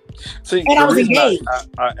 Okay. See, and I was engaged.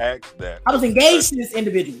 I asked that. I was engaged to this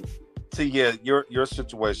individual. See, yeah, your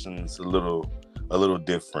situation is a little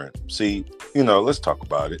different. See, you know, let's talk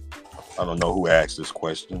about it. I don't know who asked this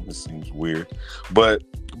question. It seems weird, but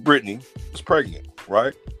Brittany was pregnant,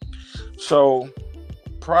 right? So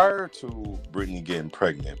prior to Brittany getting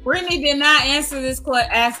pregnant, Brittany did not ask this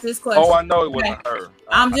question. Oh, I know it wasn't her.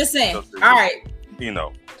 I'm just saying. All right. You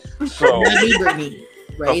know, so Brittany.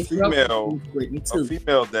 A female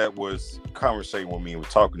that was conversating with me and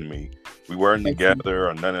was talking to me. We weren't together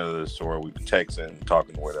or none of this, or we were texting,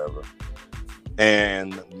 talking, whatever.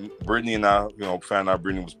 And Brittany and I, you know, found out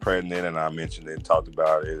Brittany was pregnant, and I mentioned it and talked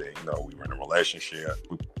about it. And, you know, we were in a relationship.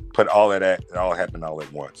 We put all of that, it all happened all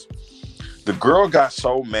at once. The girl got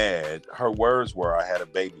so mad. Her words were, "I had a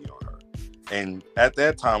baby on her." And at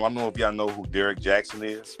that time, I don't know if y'all know who Derek Jackson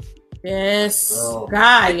is. Yes. Oh.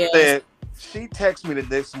 God, yes. She texted me the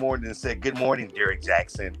next morning and said, "Good morning, Derek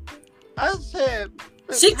Jackson." I said,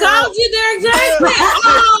 she called you Derek Jackson?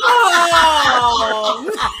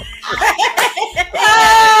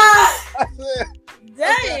 I said,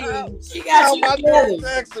 dang. She got you Derek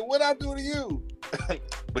Jackson. What'd I do to you?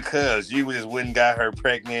 Because you just went and got her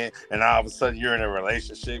pregnant, and all of a sudden you're in a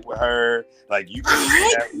relationship with her. Like, you couldn't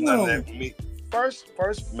have none of that for me. First,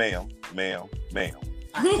 ma'am.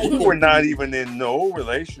 We were not even in no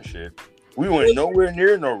relationship. We weren't nowhere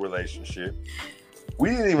near no relationship.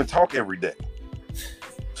 We didn't even talk every day.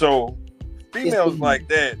 So females like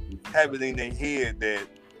that have it in their head that,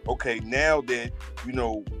 okay, now that, you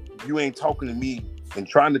know, you ain't talking to me and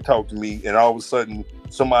trying to talk to me, and all of a sudden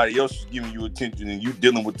somebody else is giving you attention and you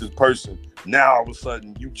dealing with this person, now all of a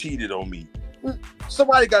sudden you cheated on me.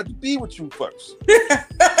 Somebody got to be with you first.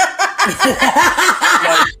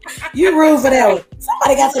 Like, you rude for that one.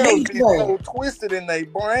 Somebody got to be so twisted in their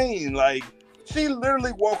brain. Like, she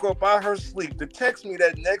literally woke up out her sleep to text me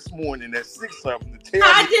that next morning at 6 something to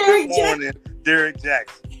tell me good morning, Derek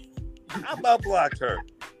Jackson. I about blocked her.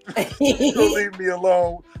 You don't leave me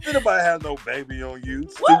alone. Anybody have no baby on you.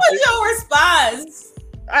 Stupid. What was your response?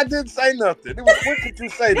 I didn't say nothing. What could you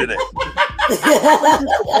say to that? What you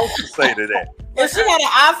supposed to say to that? If she had an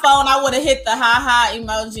iPhone, I would have hit the ha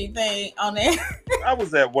emoji thing on there. I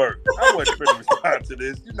was at work. I wasn't finna respond to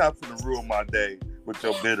this. You're not finna ruin my day with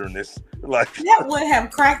your bitterness. Like, that would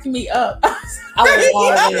have cracked me up.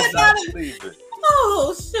 I would believe it.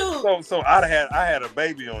 Oh shoot! So I had a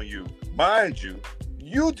baby on you, mind you.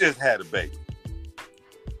 You just had a baby.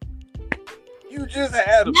 You just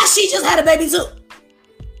had a. Now she just had a baby too.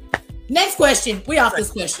 Next question. We off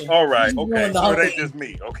this question. All right. Okay. So they just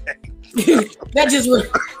me. Okay. That just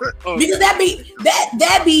because that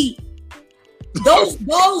be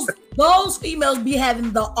those females be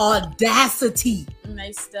having the audacity. And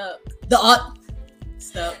they stuck.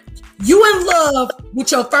 Stuck. You in love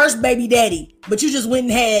with your first baby daddy, but you just went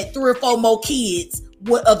and had 3 or 4 more kids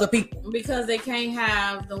with other people because they can't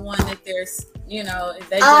have the one that they're, you know.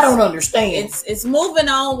 I don't understand. It's moving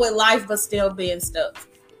on with life, but still being stuck.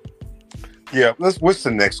 Yeah, what's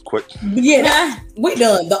the next question? Yeah, we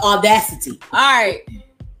done. The audacity. All right.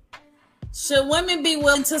 Should women be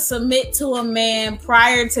willing to submit to a man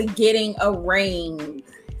prior to getting a ring?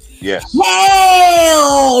 Yes.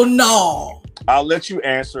 Hell no. I'll let you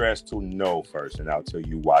answer as to no first, and I'll tell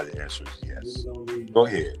you why the answer is yes. Go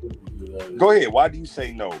ahead. Why do you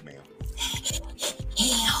say no, ma'am?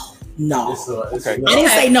 Hell no. Okay. I didn't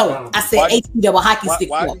say no. I said HP double hockey stick.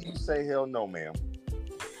 Why do you say hell no, ma'am?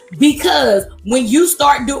 Because when you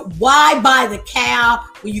start why buy the cow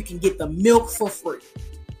when you can get the milk for free?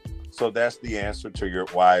 So that's the answer to your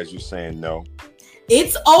why is you saying no?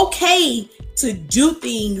 It's okay to do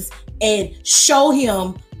things and show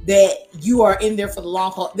him that you are in there for the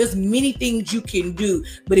long haul. There's many things you can do,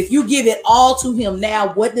 but if you give it all to him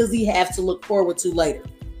now, what does he have to look forward to later?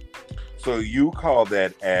 So you call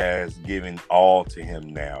that as giving all to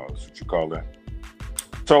him now? Is what you call that?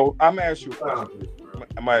 So I'm gonna ask you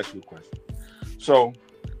a question. So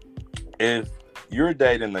if you're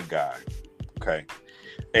dating a guy, okay,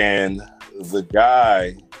 and the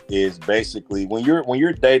guy is basically when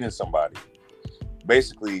you're dating somebody,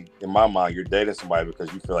 basically in my mind, you're dating somebody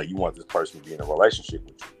because you feel like you want this person to be in a relationship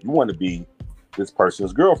with you. You want to be this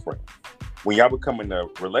person's girlfriend. When y'all become in a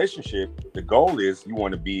relationship, the goal is you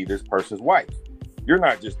want to be this person's wife. You're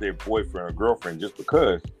not just their boyfriend or girlfriend just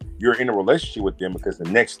because you're in a relationship with them, because the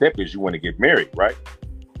next step is you want to get married, right?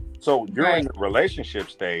 So during the relationship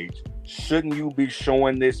stage, shouldn't you be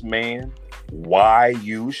showing this man why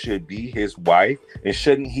you should be his wife? And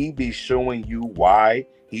shouldn't he be showing you why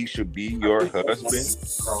he should be your husband?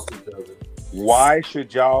 Why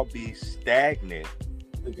should y'all be stagnant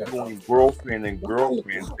doing girlfriend and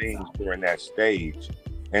girlfriend things during that stage?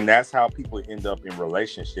 And that's how people end up in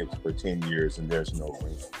relationships for 10 years and there's no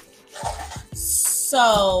ring.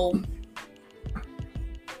 So,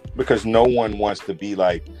 because no one wants to be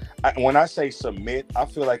like, when I say submit, I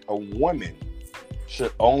feel like a woman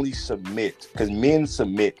should only submit, because men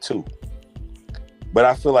submit too. But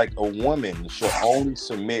I feel like a woman should only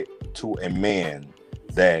submit to a man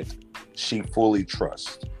that she fully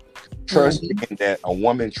trusts. Trust in that a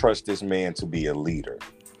woman trusts this man to be a leader.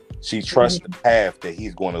 She trusts the path that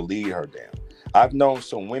he's going to lead her down. I've known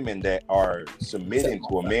some women that are submitting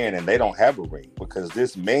to a man and they don't have a ring because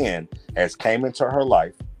this man has came into her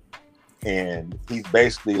life and he's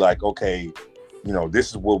basically like, okay, you know,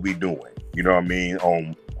 this is what we doing. You know what I mean?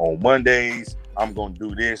 On Mondays, I'm going to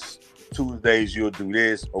do this. Tuesdays, you'll do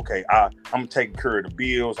this. Okay, I'm taking care of the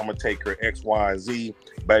bills. I'm going to take care of X, Y, and Z.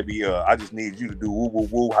 Baby, I just need you to do woo, woo,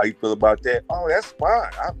 woo. How you feel about that? Oh, that's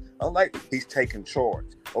fine. I like it. He's taking charge.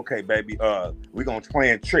 Okay, baby, we're going to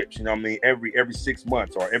plan trips, you know what I mean? Every 6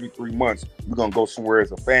 months or every 3 months, we're going to go somewhere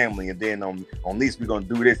as a family. And then on these, we're going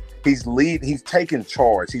to do this. He's taking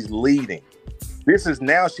charge. He's leading. This is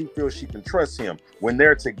now she feels she can trust him. When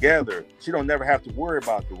they're together, she don't never have to worry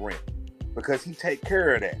about the rent because he take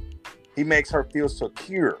care of that. He makes her feel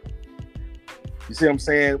secure. You see what I'm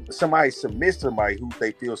saying? Somebody submits to somebody who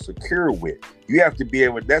they feel secure with. You have to be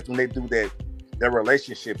able, that's when they do that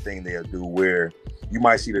relationship thing they'll do where you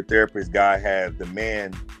might see the therapist guy have the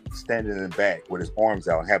man standing in the back with his arms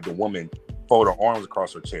out and have the woman fold her arms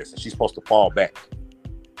across her chest and she's supposed to fall back.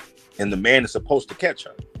 And the man is supposed to catch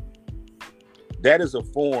her. That is a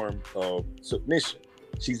form of submission.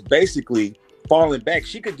 She's basically falling back.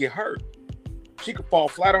 She could get hurt. She could fall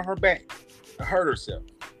flat on her back and hurt herself.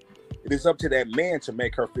 It is up to that man to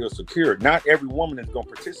make her feel secure. Not every woman is going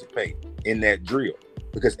to participate in that drill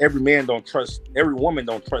because every woman don't trust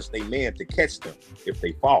a man to catch them if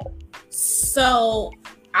they fall. So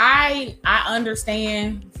I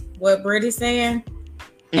understand what Britt is saying,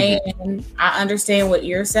 and I understand what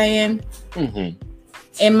you're saying.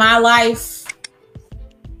 In my life,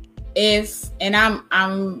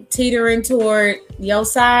 I'm teetering toward your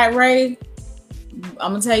side, Ray.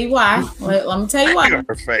 I'm gonna tell you why. Let me tell you why.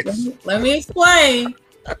 Let me explain.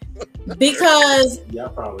 Because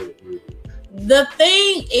probably agree. The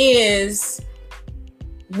thing is,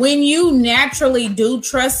 when you naturally do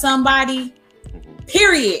trust somebody,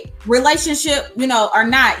 period, relationship, or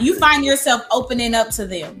not, you find yourself opening up to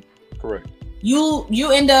them. Correct.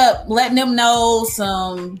 You end up letting them know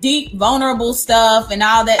some deep, vulnerable stuff and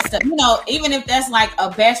all that stuff. Even if that's like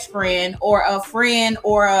a best friend or a friend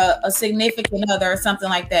or a significant other or something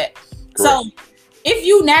like that. Correct. So if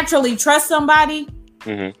you naturally trust somebody,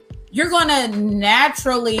 you're gonna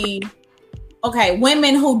naturally,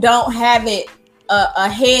 women who don't have a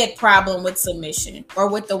head problem with submission or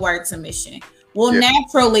with the word submission will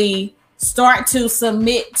naturally start to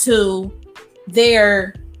submit to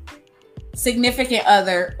their significant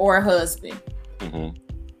other or husband.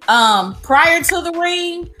 Prior to the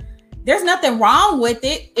ring, there's nothing wrong with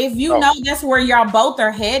it. If you know that's where y'all both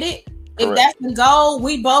are headed, if that's the goal,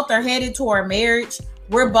 we both are headed toward marriage.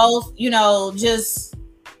 We're both,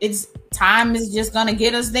 time is just gonna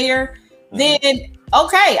get us there. Then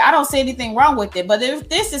I don't see anything wrong with it. But if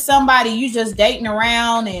this is somebody you just dating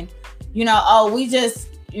around and we just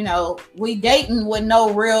we dating with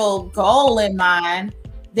no real goal in mind,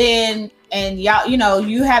 then and y'all,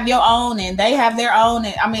 you have your own and they have their own.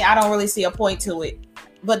 And I don't really see a point to it.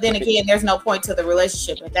 But then again, there's no point to the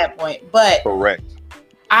relationship at that point. But correct.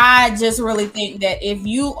 I just really think that if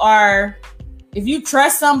you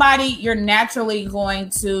trust somebody, you're naturally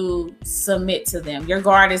going to submit to them. Your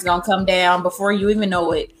guard is going to come down before you even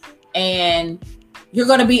know it. And you're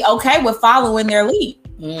going to be okay with following their lead.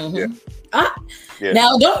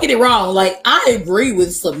 Now, don't get it wrong. Like, I agree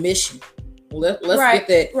with submission. Let's get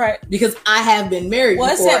that right, because I have been married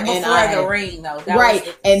before, the ring, though.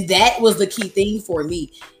 And that was the key thing for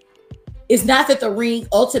me. It's not that the ring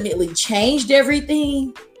ultimately changed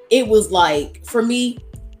everything. It was like, for me,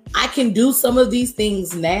 I can do some of these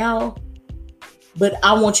things now, but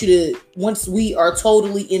I want you to, once we are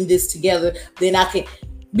totally in this together, then I can.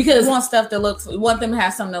 Because you want them to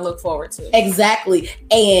have something to look forward to. Exactly.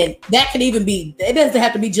 And that can even be, it doesn't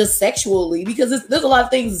have to be just sexually, because there's a lot of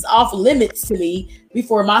things that's off limits to me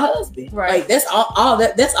before my husband. Right. Like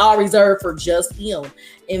that's all reserved for just him.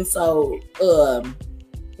 And so,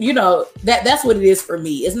 you know, that's what it is for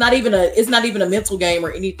me. It's not even a mental game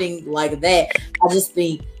or anything like that. I just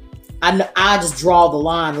think I just draw the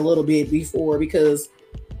line a little bit before, because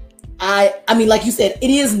I mean, like you said, it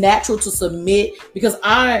is natural to submit, because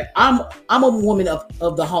I'm a woman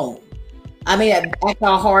of the home. I may act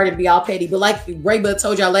all hard and be all petty, but like Ray Bud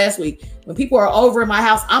told y'all last week, when people are over in my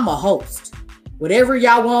house, I'm a host. Whatever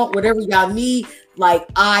y'all want, whatever y'all need, like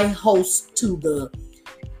I host to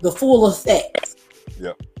the full effect.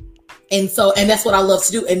 Yep. And that's what I love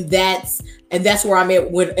to do, and that's where I'm at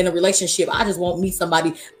in a relationship. I just want me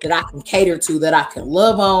somebody that I can cater to, that I can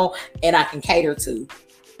love on, and I can cater to.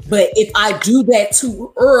 But if I do that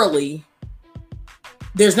too early,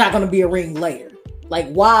 there's not going to be a ring later. Like,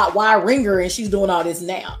 why ring her and she's doing all this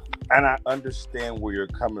now? And I understand where you're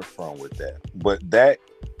coming from with that. But that,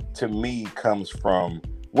 to me, comes from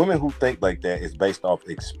women who think like that is based off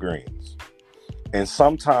experience. And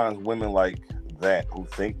sometimes women like that, who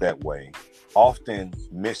think that way, often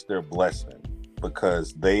miss their blessing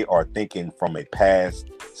because they are thinking from a past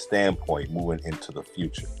standpoint moving into the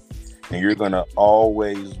future. And you're going to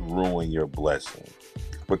always ruin your blessing.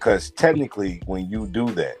 Because technically, when you do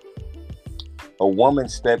that, a woman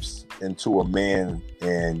steps into a man,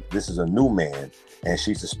 and this is a new man, and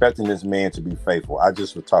she's expecting this man to be faithful. I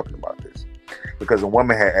just was talking about this because a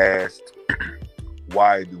woman had asked,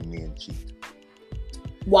 why do men cheat?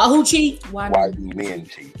 Why who cheat? Why do men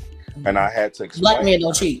cheat? And I had to explain. Black men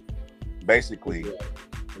don't cheat. Basically,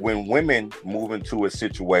 when women move into a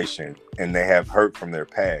situation and they have hurt from their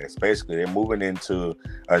past, basically they're moving into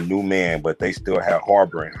a new man, but they still have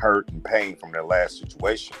harboring hurt and pain from their last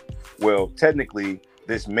situation. Well, technically,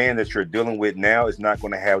 this man that you're dealing with now is not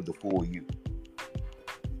going to have the full you.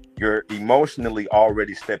 You're emotionally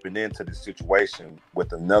already stepping into the situation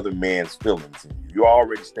with another man's feelings in you. You're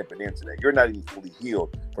already stepping into that. You're not even fully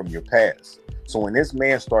healed from your past. So when this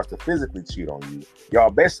man starts to physically cheat on you, y'all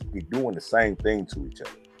basically doing the same thing to each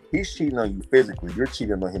other. He's cheating on you physically. You're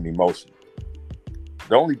cheating on him emotionally.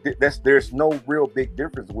 There's no real big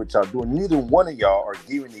difference in what y'all doing. Neither one of y'all are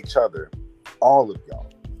giving each other all of y'all.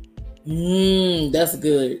 That's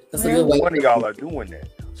good. That's a good way. One of y'all are doing that.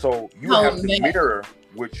 So you have to mirror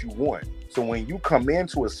what you want. So when you come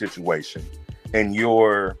into a situation and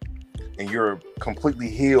you're completely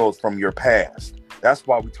healed from your past, that's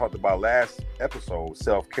why we talked about last episode,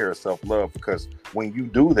 self-care, self-love, because when you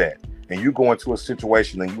do that and you go into a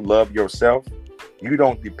situation and you love yourself, you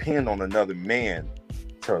don't depend on another man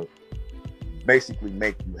to basically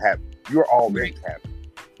make you happy. You're already happy.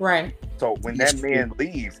 Right. So when that man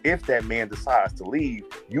leaves, if that man decides to leave,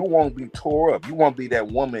 you won't be tore up. You won't be that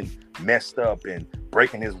woman messed up and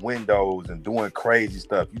breaking his windows and doing crazy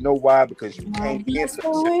stuff. You know why? Because you came into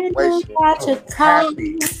the situation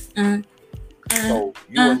happy. So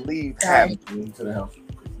you will leave happy.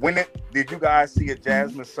 Did you guys see a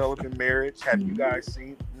Jasmine Sullivan marriage? Have you guys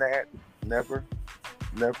seen that? Never.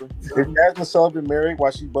 Is Jasmine Sullivan married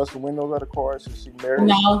while she busting windows out of cars? Is she married?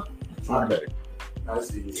 No. Okay.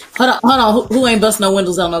 Hold on. Who ain't busting no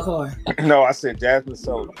windows on no car? No, I said Jasmine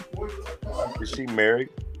Sullivan. Is she married?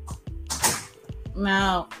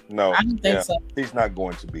 No. I don't think so. She's not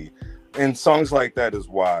going to be. And songs like that is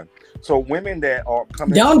why. So women that are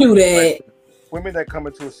coming, don't do that. Women that come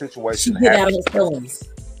into a situation, she get out of her feelings.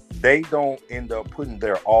 They don't end up putting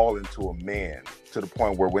their all into a man to the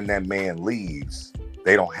point where when that man leaves,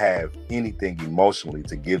 they don't have anything emotionally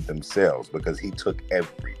to give themselves because he took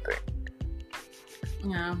everything.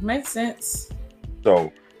 Yeah, makes sense.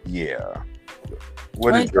 So, yeah.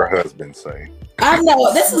 What did your husband say? I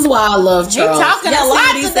know. This is why I love Charles. He's talking a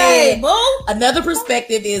lot today, boo. Another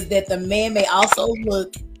perspective is that the man may also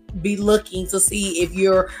be looking to see if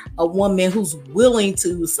you're a woman who's willing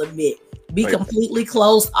to submit. Be completely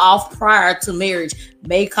closed off prior to marriage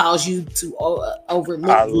may cause you to overlook.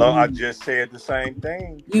 I just said the same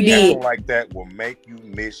thing. You did. Like that will make you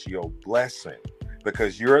miss your blessing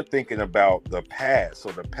because you're thinking about the past.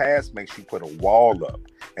 So the past makes you put a wall up,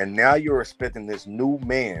 and now you're expecting this new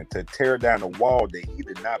man to tear down a wall that he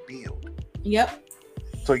did not build. Yep.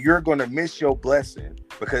 So you're going to miss your blessing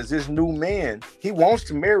because this new man, he wants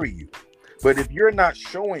to marry you. But if you're not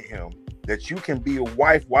showing him that you can be a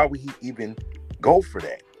wife, why would he even go for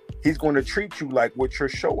that? He's going to treat you like what you're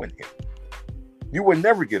showing him. You will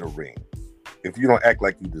never get a ring if you don't act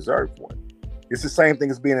like you deserve one. It's the same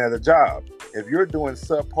thing as being at a job. If you're doing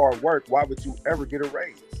subpar work, why would you ever get a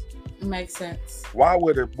raise? Makes sense. Why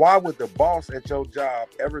would the boss at your job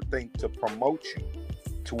ever think to promote you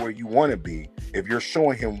to where you want to be if you're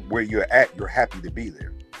showing him where you're at, you're happy to be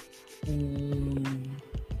there?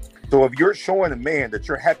 So if you're showing a man that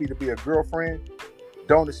you're happy to be a girlfriend,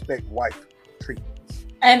 don't expect wife treatments.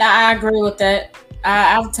 And I agree with that.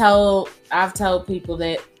 I've told people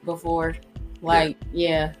that before. Like,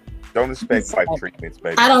 yeah. Don't expect wife treatments,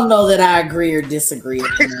 baby. I don't know that I agree or disagree.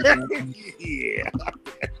 Yeah.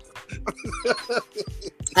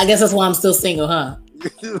 I guess that's why I'm still single, huh?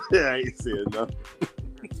 I ain't said nothing.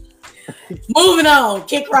 Moving on.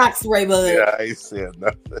 Kick rocks, Ray Bud. Yeah, I ain't said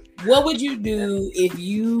nothing. What would you do if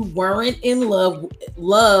you weren't in love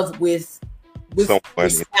with your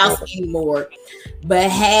spouse anymore, but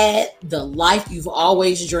had the life you've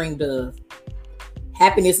always dreamed of?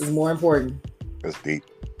 Happiness is more important. That's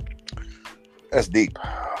deep.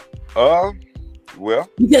 Well,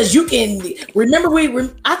 because you can remember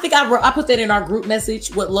I think I put that in our group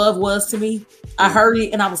message, what love was to me. I heard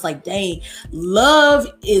it and I was like, dang, love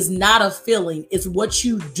is not a feeling. It's what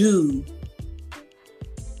you do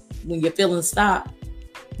when your feelings stop.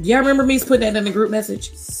 Y'all remember me putting that in the group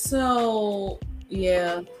message? So,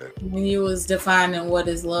 yeah, when you was defining what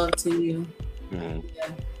is love to you. Mm-hmm. Yeah.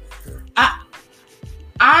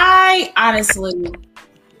 I honestly,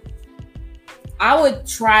 I would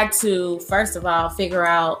try to, first of all, figure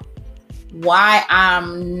out why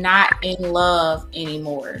I'm not in love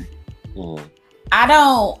anymore. Mm-hmm. I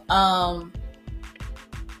don't,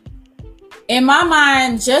 in my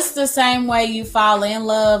mind, just the same way you fall in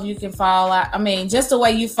love, you can fall out. I mean, just the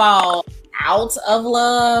way you fall out of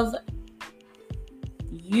love,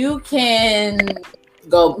 you can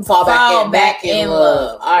fall back in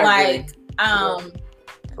love. Like,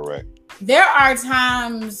 correct. There are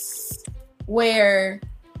times where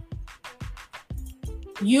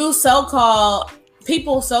people so-called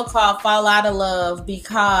fall out of love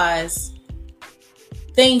because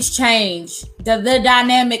things change. The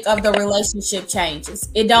dynamic of the relationship changes.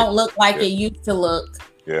 It don't look like it used to look.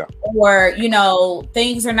 Yeah. Or,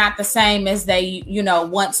 things are not the same as they,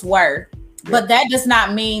 once were. Yeah. But that does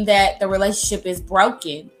not mean that the relationship is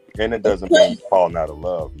broken. And it doesn't mean falling out of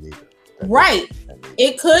love neither. Right.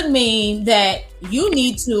 It could mean that you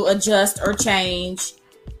need to adjust or change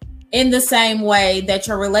in the same way that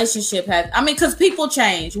your relationship has. I mean, because people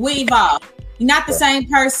change. We evolve. You're not the same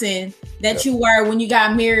person that you were when you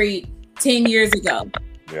got married 10 years ago.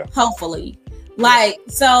 Yeah. Hopefully.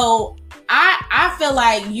 So I feel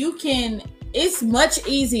like it's much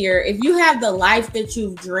easier if you have the life that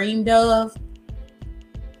you've dreamed of,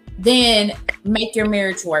 then make your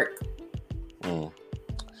marriage work. Mm.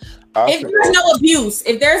 If there's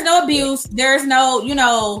no abuse, there's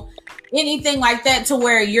no, anything like that to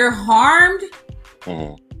where you're harmed.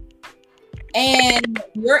 Mm-hmm. And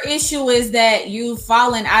your issue is that you've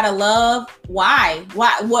fallen out of love. Why?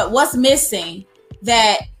 What's missing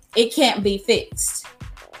that it can't be fixed?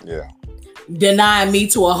 Yeah. Denying me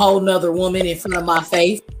to a whole nother woman in front of my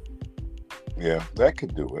face. Yeah, that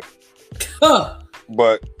could do it. Huh.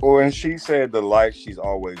 But when she said the life she's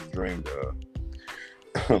always dreamed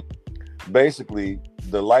of, basically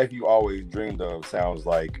the life you always dreamed of sounds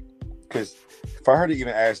like, because for her to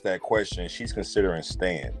even ask that question, she's considering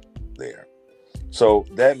staying there. So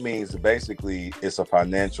that means basically it's a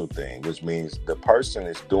financial thing, which means the person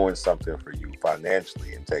is doing something for you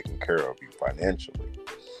financially and taking care of you financially.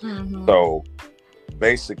 Mm-hmm. So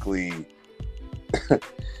basically,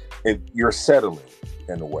 you're settling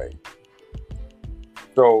in a way.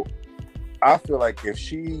 So I feel like if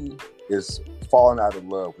she is falling out of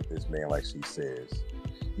love with this man, like she says,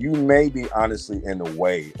 you may be honestly in the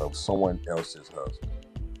way of someone else's husband,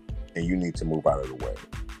 and you need to move out of the way.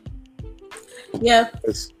 Yeah.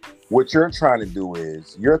 What you're trying to do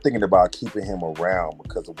is you're thinking about keeping him around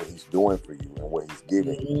because of what he's doing for you and what he's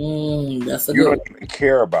giving you. You don't even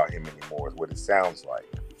care about him anymore, is what it sounds like.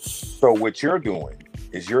 So what you're doing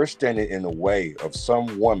is you're standing in the way of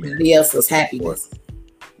some woman. Somebody else's happiness.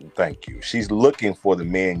 Thank you. She's looking for the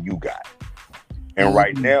man you got. And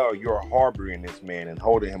right now you're harboring this man and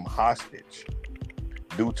holding him hostage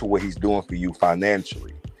due to what he's doing for you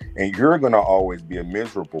financially. And you're going to always be a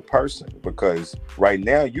miserable person because right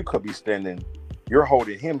now you could be you're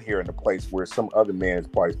holding him here in a place where some other man is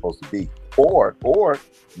probably supposed to be, or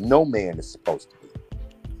no man is supposed to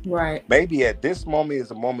be. Right. Maybe at this moment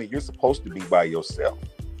is a moment you're supposed to be by yourself.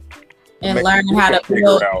 And learning how to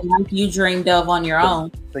build the life you dreamed of on your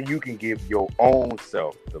own. So you can give your own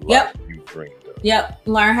self the life you dreamed of. Yep.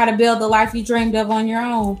 Learn how to build the life you dreamed of on your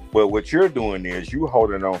own. But what you're doing is you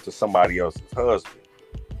holding on to somebody else's husband.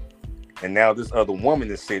 And now this other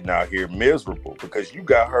woman is sitting out here miserable because you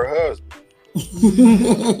got her husband.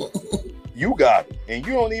 You got it. And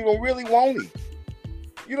you don't even really want him.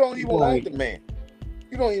 You don't even like the man.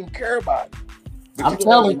 You don't even care about him. But I'm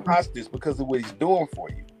telling you, hostage because of what he's doing for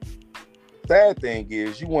you. sad thing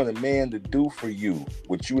is, you want a man to do for you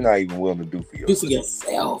what you're not even willing to do for yourself. Do for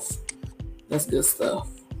yourself. That's good stuff.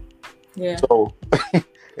 Yeah. So,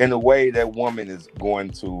 in a way, that woman is going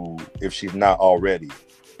to, if she's not already,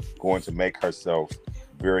 going to make herself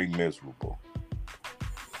very miserable.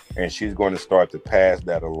 And she's going to start to pass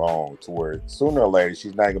that along to where sooner or later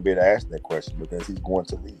she's not going to be able to ask that question because he's going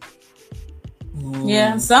to leave.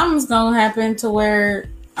 Yeah, something's going to happen to where,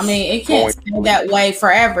 I mean, it can't stay that way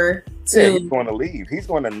forever. Yeah, he's going to leave. He's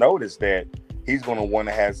going to notice that he's going to want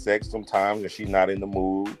to have sex sometimes and she's not in the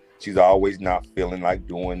mood. She's always not feeling like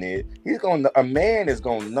doing it. A man is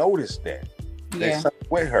going to notice that. That's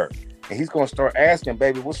with her. And he's going to start asking,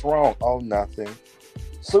 baby, what's wrong? Oh, nothing.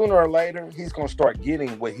 Sooner or later, he's going to start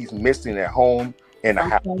getting what he's missing at home in a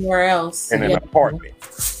house. Somewhere else. In an apartment.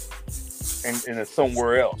 And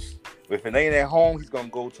somewhere else. If it ain't at home, he's going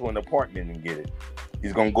to go to an apartment and get it.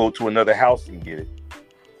 He's going to go to another house and get it.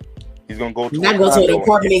 He's going to go to an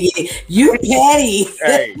apartment and get it. You petty.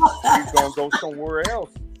 Hey, he's going to go somewhere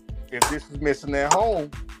else. If this is missing at home,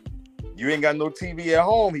 you ain't got no TV at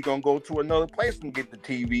home. He's going to go to another place and get the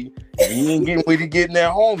TV. If he ain't getting what he's getting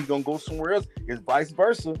at home, he's going to go somewhere else. It's vice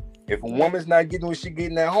versa. If a woman's not getting what she's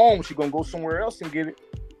getting at home, she's going to go somewhere else and get it.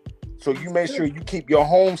 So you make sure you keep your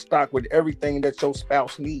home stocked with everything that your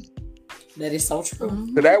spouse needs. That is so true.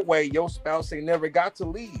 So that way, your spouse ain't never got to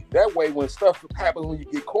leave. That way, when stuff happens when you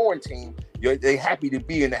get quarantined, they happy to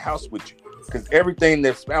be in the house with you because everything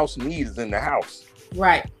that spouse needs is in the house.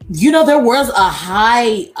 Right. You know, there was a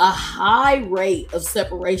high rate of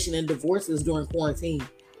separation and divorces during quarantine.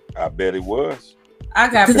 I bet it was. I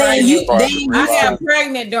got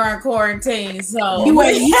pregnant during quarantine, so you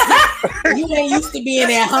ain't used to being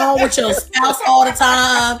at home with your spouse all the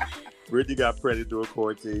time. Brittany got pregnant during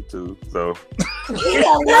quarantine too, so.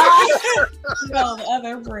 Yeah, right. No, the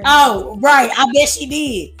other Brittany. Oh, right. I bet she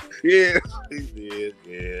did. Yeah, she did.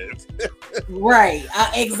 Yeah. Right.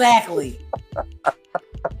 Exactly.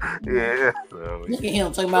 Yeah. So. Look at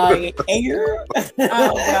him talking about air.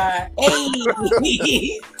 Oh God.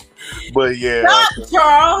 Hey. But yeah. Stop,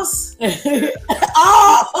 Charles.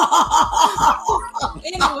 Oh.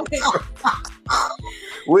 Anyway.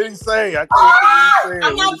 What did he say? I can't see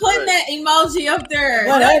I'm not putting that emoji up there.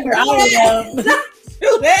 Whatever. I don't know.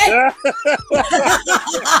 Do that.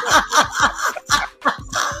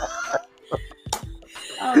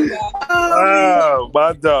 Oh God. Oh,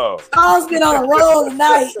 my dog. Charles been on a roll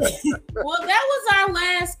tonight. Well, that was our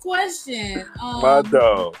last question. My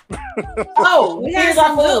dog. Oh, we had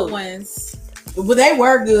some good ones. Well, they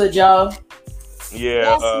were good, y'all.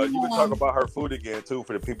 Yeah, you can talk about her food again too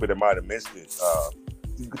for the people that might have missed it.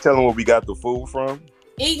 You can tell them where we got the food from.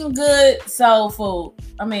 Eating Good Soul Food.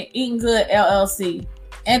 Eating Good LLC.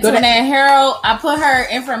 Antoinette Harold. I put her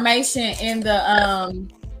information in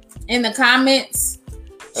the comments.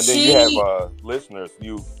 And then you have listeners.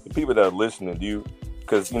 The people that are listening.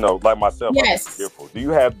 Because like myself, yes. I'm fearful. Do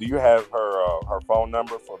you have her phone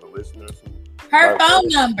number for the listeners? Her phone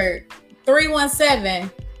number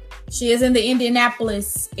 317. She is in the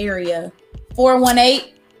Indianapolis area.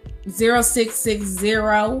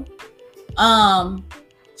 418-0660.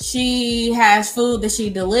 She has food that she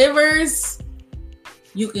delivers.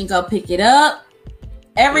 You can go pick it up.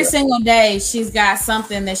 Every single day, she's got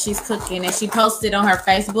something that she's cooking, and she posted on her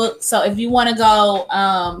Facebook. So if you want to go,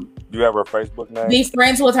 do you have her Facebook name? Be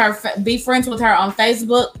friends with her on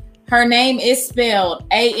Facebook. Her name is spelled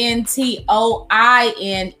Antoinette.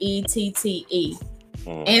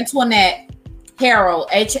 Antoinette Harrell,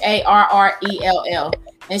 Harrell,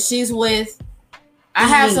 and she's with. I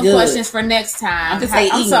have some questions for next time.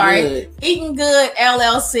 I'm sorry. Good. Eating Good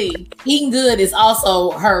LLC. Eating Good is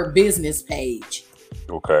also her business page.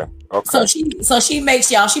 Okay. So she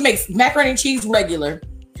makes macaroni and cheese regular.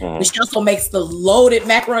 Mm-hmm. But she also makes the loaded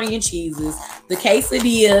macaroni and cheeses, the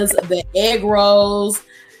quesadillas, the egg rolls,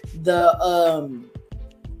 the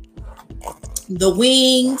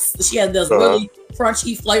wings. She does really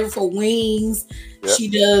crunchy, flavorful wings. Yep. She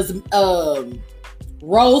does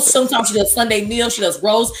roast. Sometimes she does Sunday meals. She does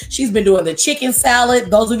roast. She's been doing the chicken salad.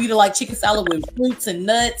 Those of you that like chicken salad with fruits and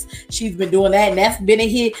nuts, she's been doing that, and that's been a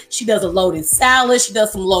hit. She does a loaded salad. She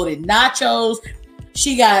does some loaded nachos.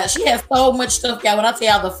 She has so much stuff, y'all. When I tell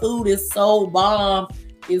y'all the food is so bomb,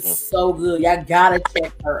 it's so good. Y'all gotta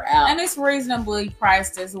check her out. And it's reasonably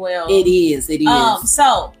priced as well. It is.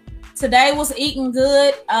 So today was Eating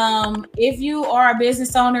Good. If you are a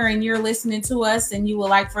business owner and you're listening to us and you would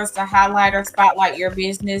like for us to highlight or spotlight your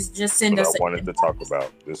business, just send us. I wanted to talk about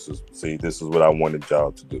this is what I wanted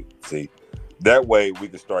y'all to do. See, that way we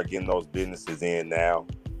can start getting those businesses in now.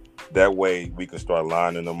 That way we can start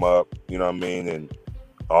lining them up. You know what I mean? And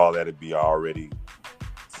all that'd be already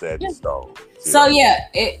set in stone. So yeah,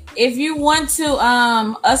 if you want to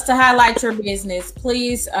us to highlight your business,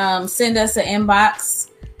 please send us an inbox,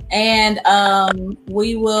 and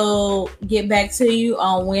we will get back to you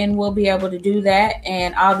on when we'll be able to do that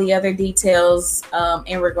and all the other details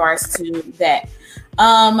in regards to that.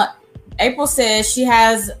 April says she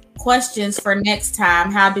has questions for next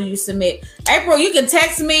time. How do you submit? April, you can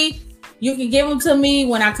text me. You can give them to me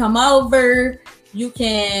when I come over. You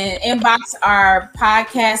can inbox our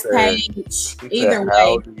podcast page. Either way.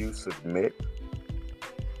 How do you submit?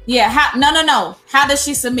 Yeah. No. How does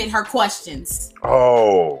she submit her questions?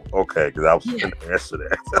 Oh, okay. Because I was going to answer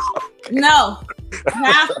that. No.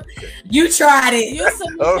 You tried it. You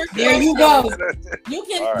submit there you go. You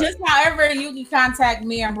can just however you can contact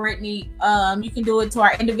me and Brittany. You can do it to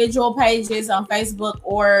our individual pages on Facebook,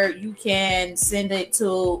 or you can send it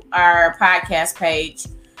to our podcast page,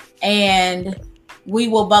 and we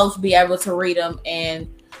will both be able to read them. And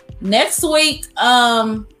next week,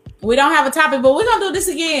 we don't have a topic, but we're gonna do this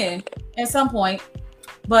again at some point.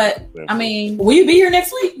 But I mean, will you be here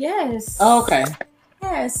next week? Yes. Oh, okay.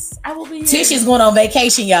 Yes, I will be here. Tish is going on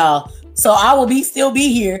vacation, y'all. So I will still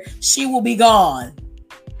be here. She will be gone.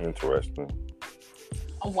 Interesting.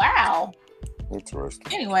 Wow.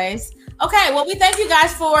 Interesting. Anyways, okay. Well, we thank you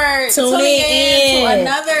guys for tuning in to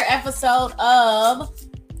another episode of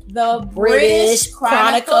the British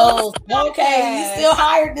Chronicles. Okay, you still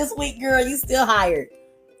hired this week, girl. You still hired.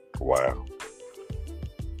 Wow.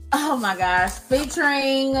 Oh my gosh.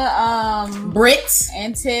 Featuring Brit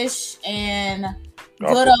and Tish and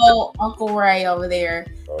good old Uncle Ray over there.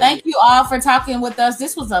 Thank you all for talking with us.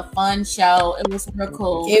 This was a fun show. It was real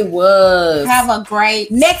cool. It was. Have a great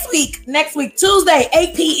next week, Tuesday,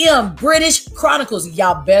 8 p.m. British Chronicles.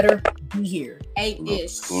 Y'all better be here.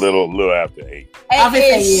 8-ish. Little after 8.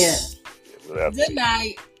 8-ish. Yeah. Good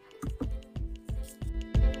night.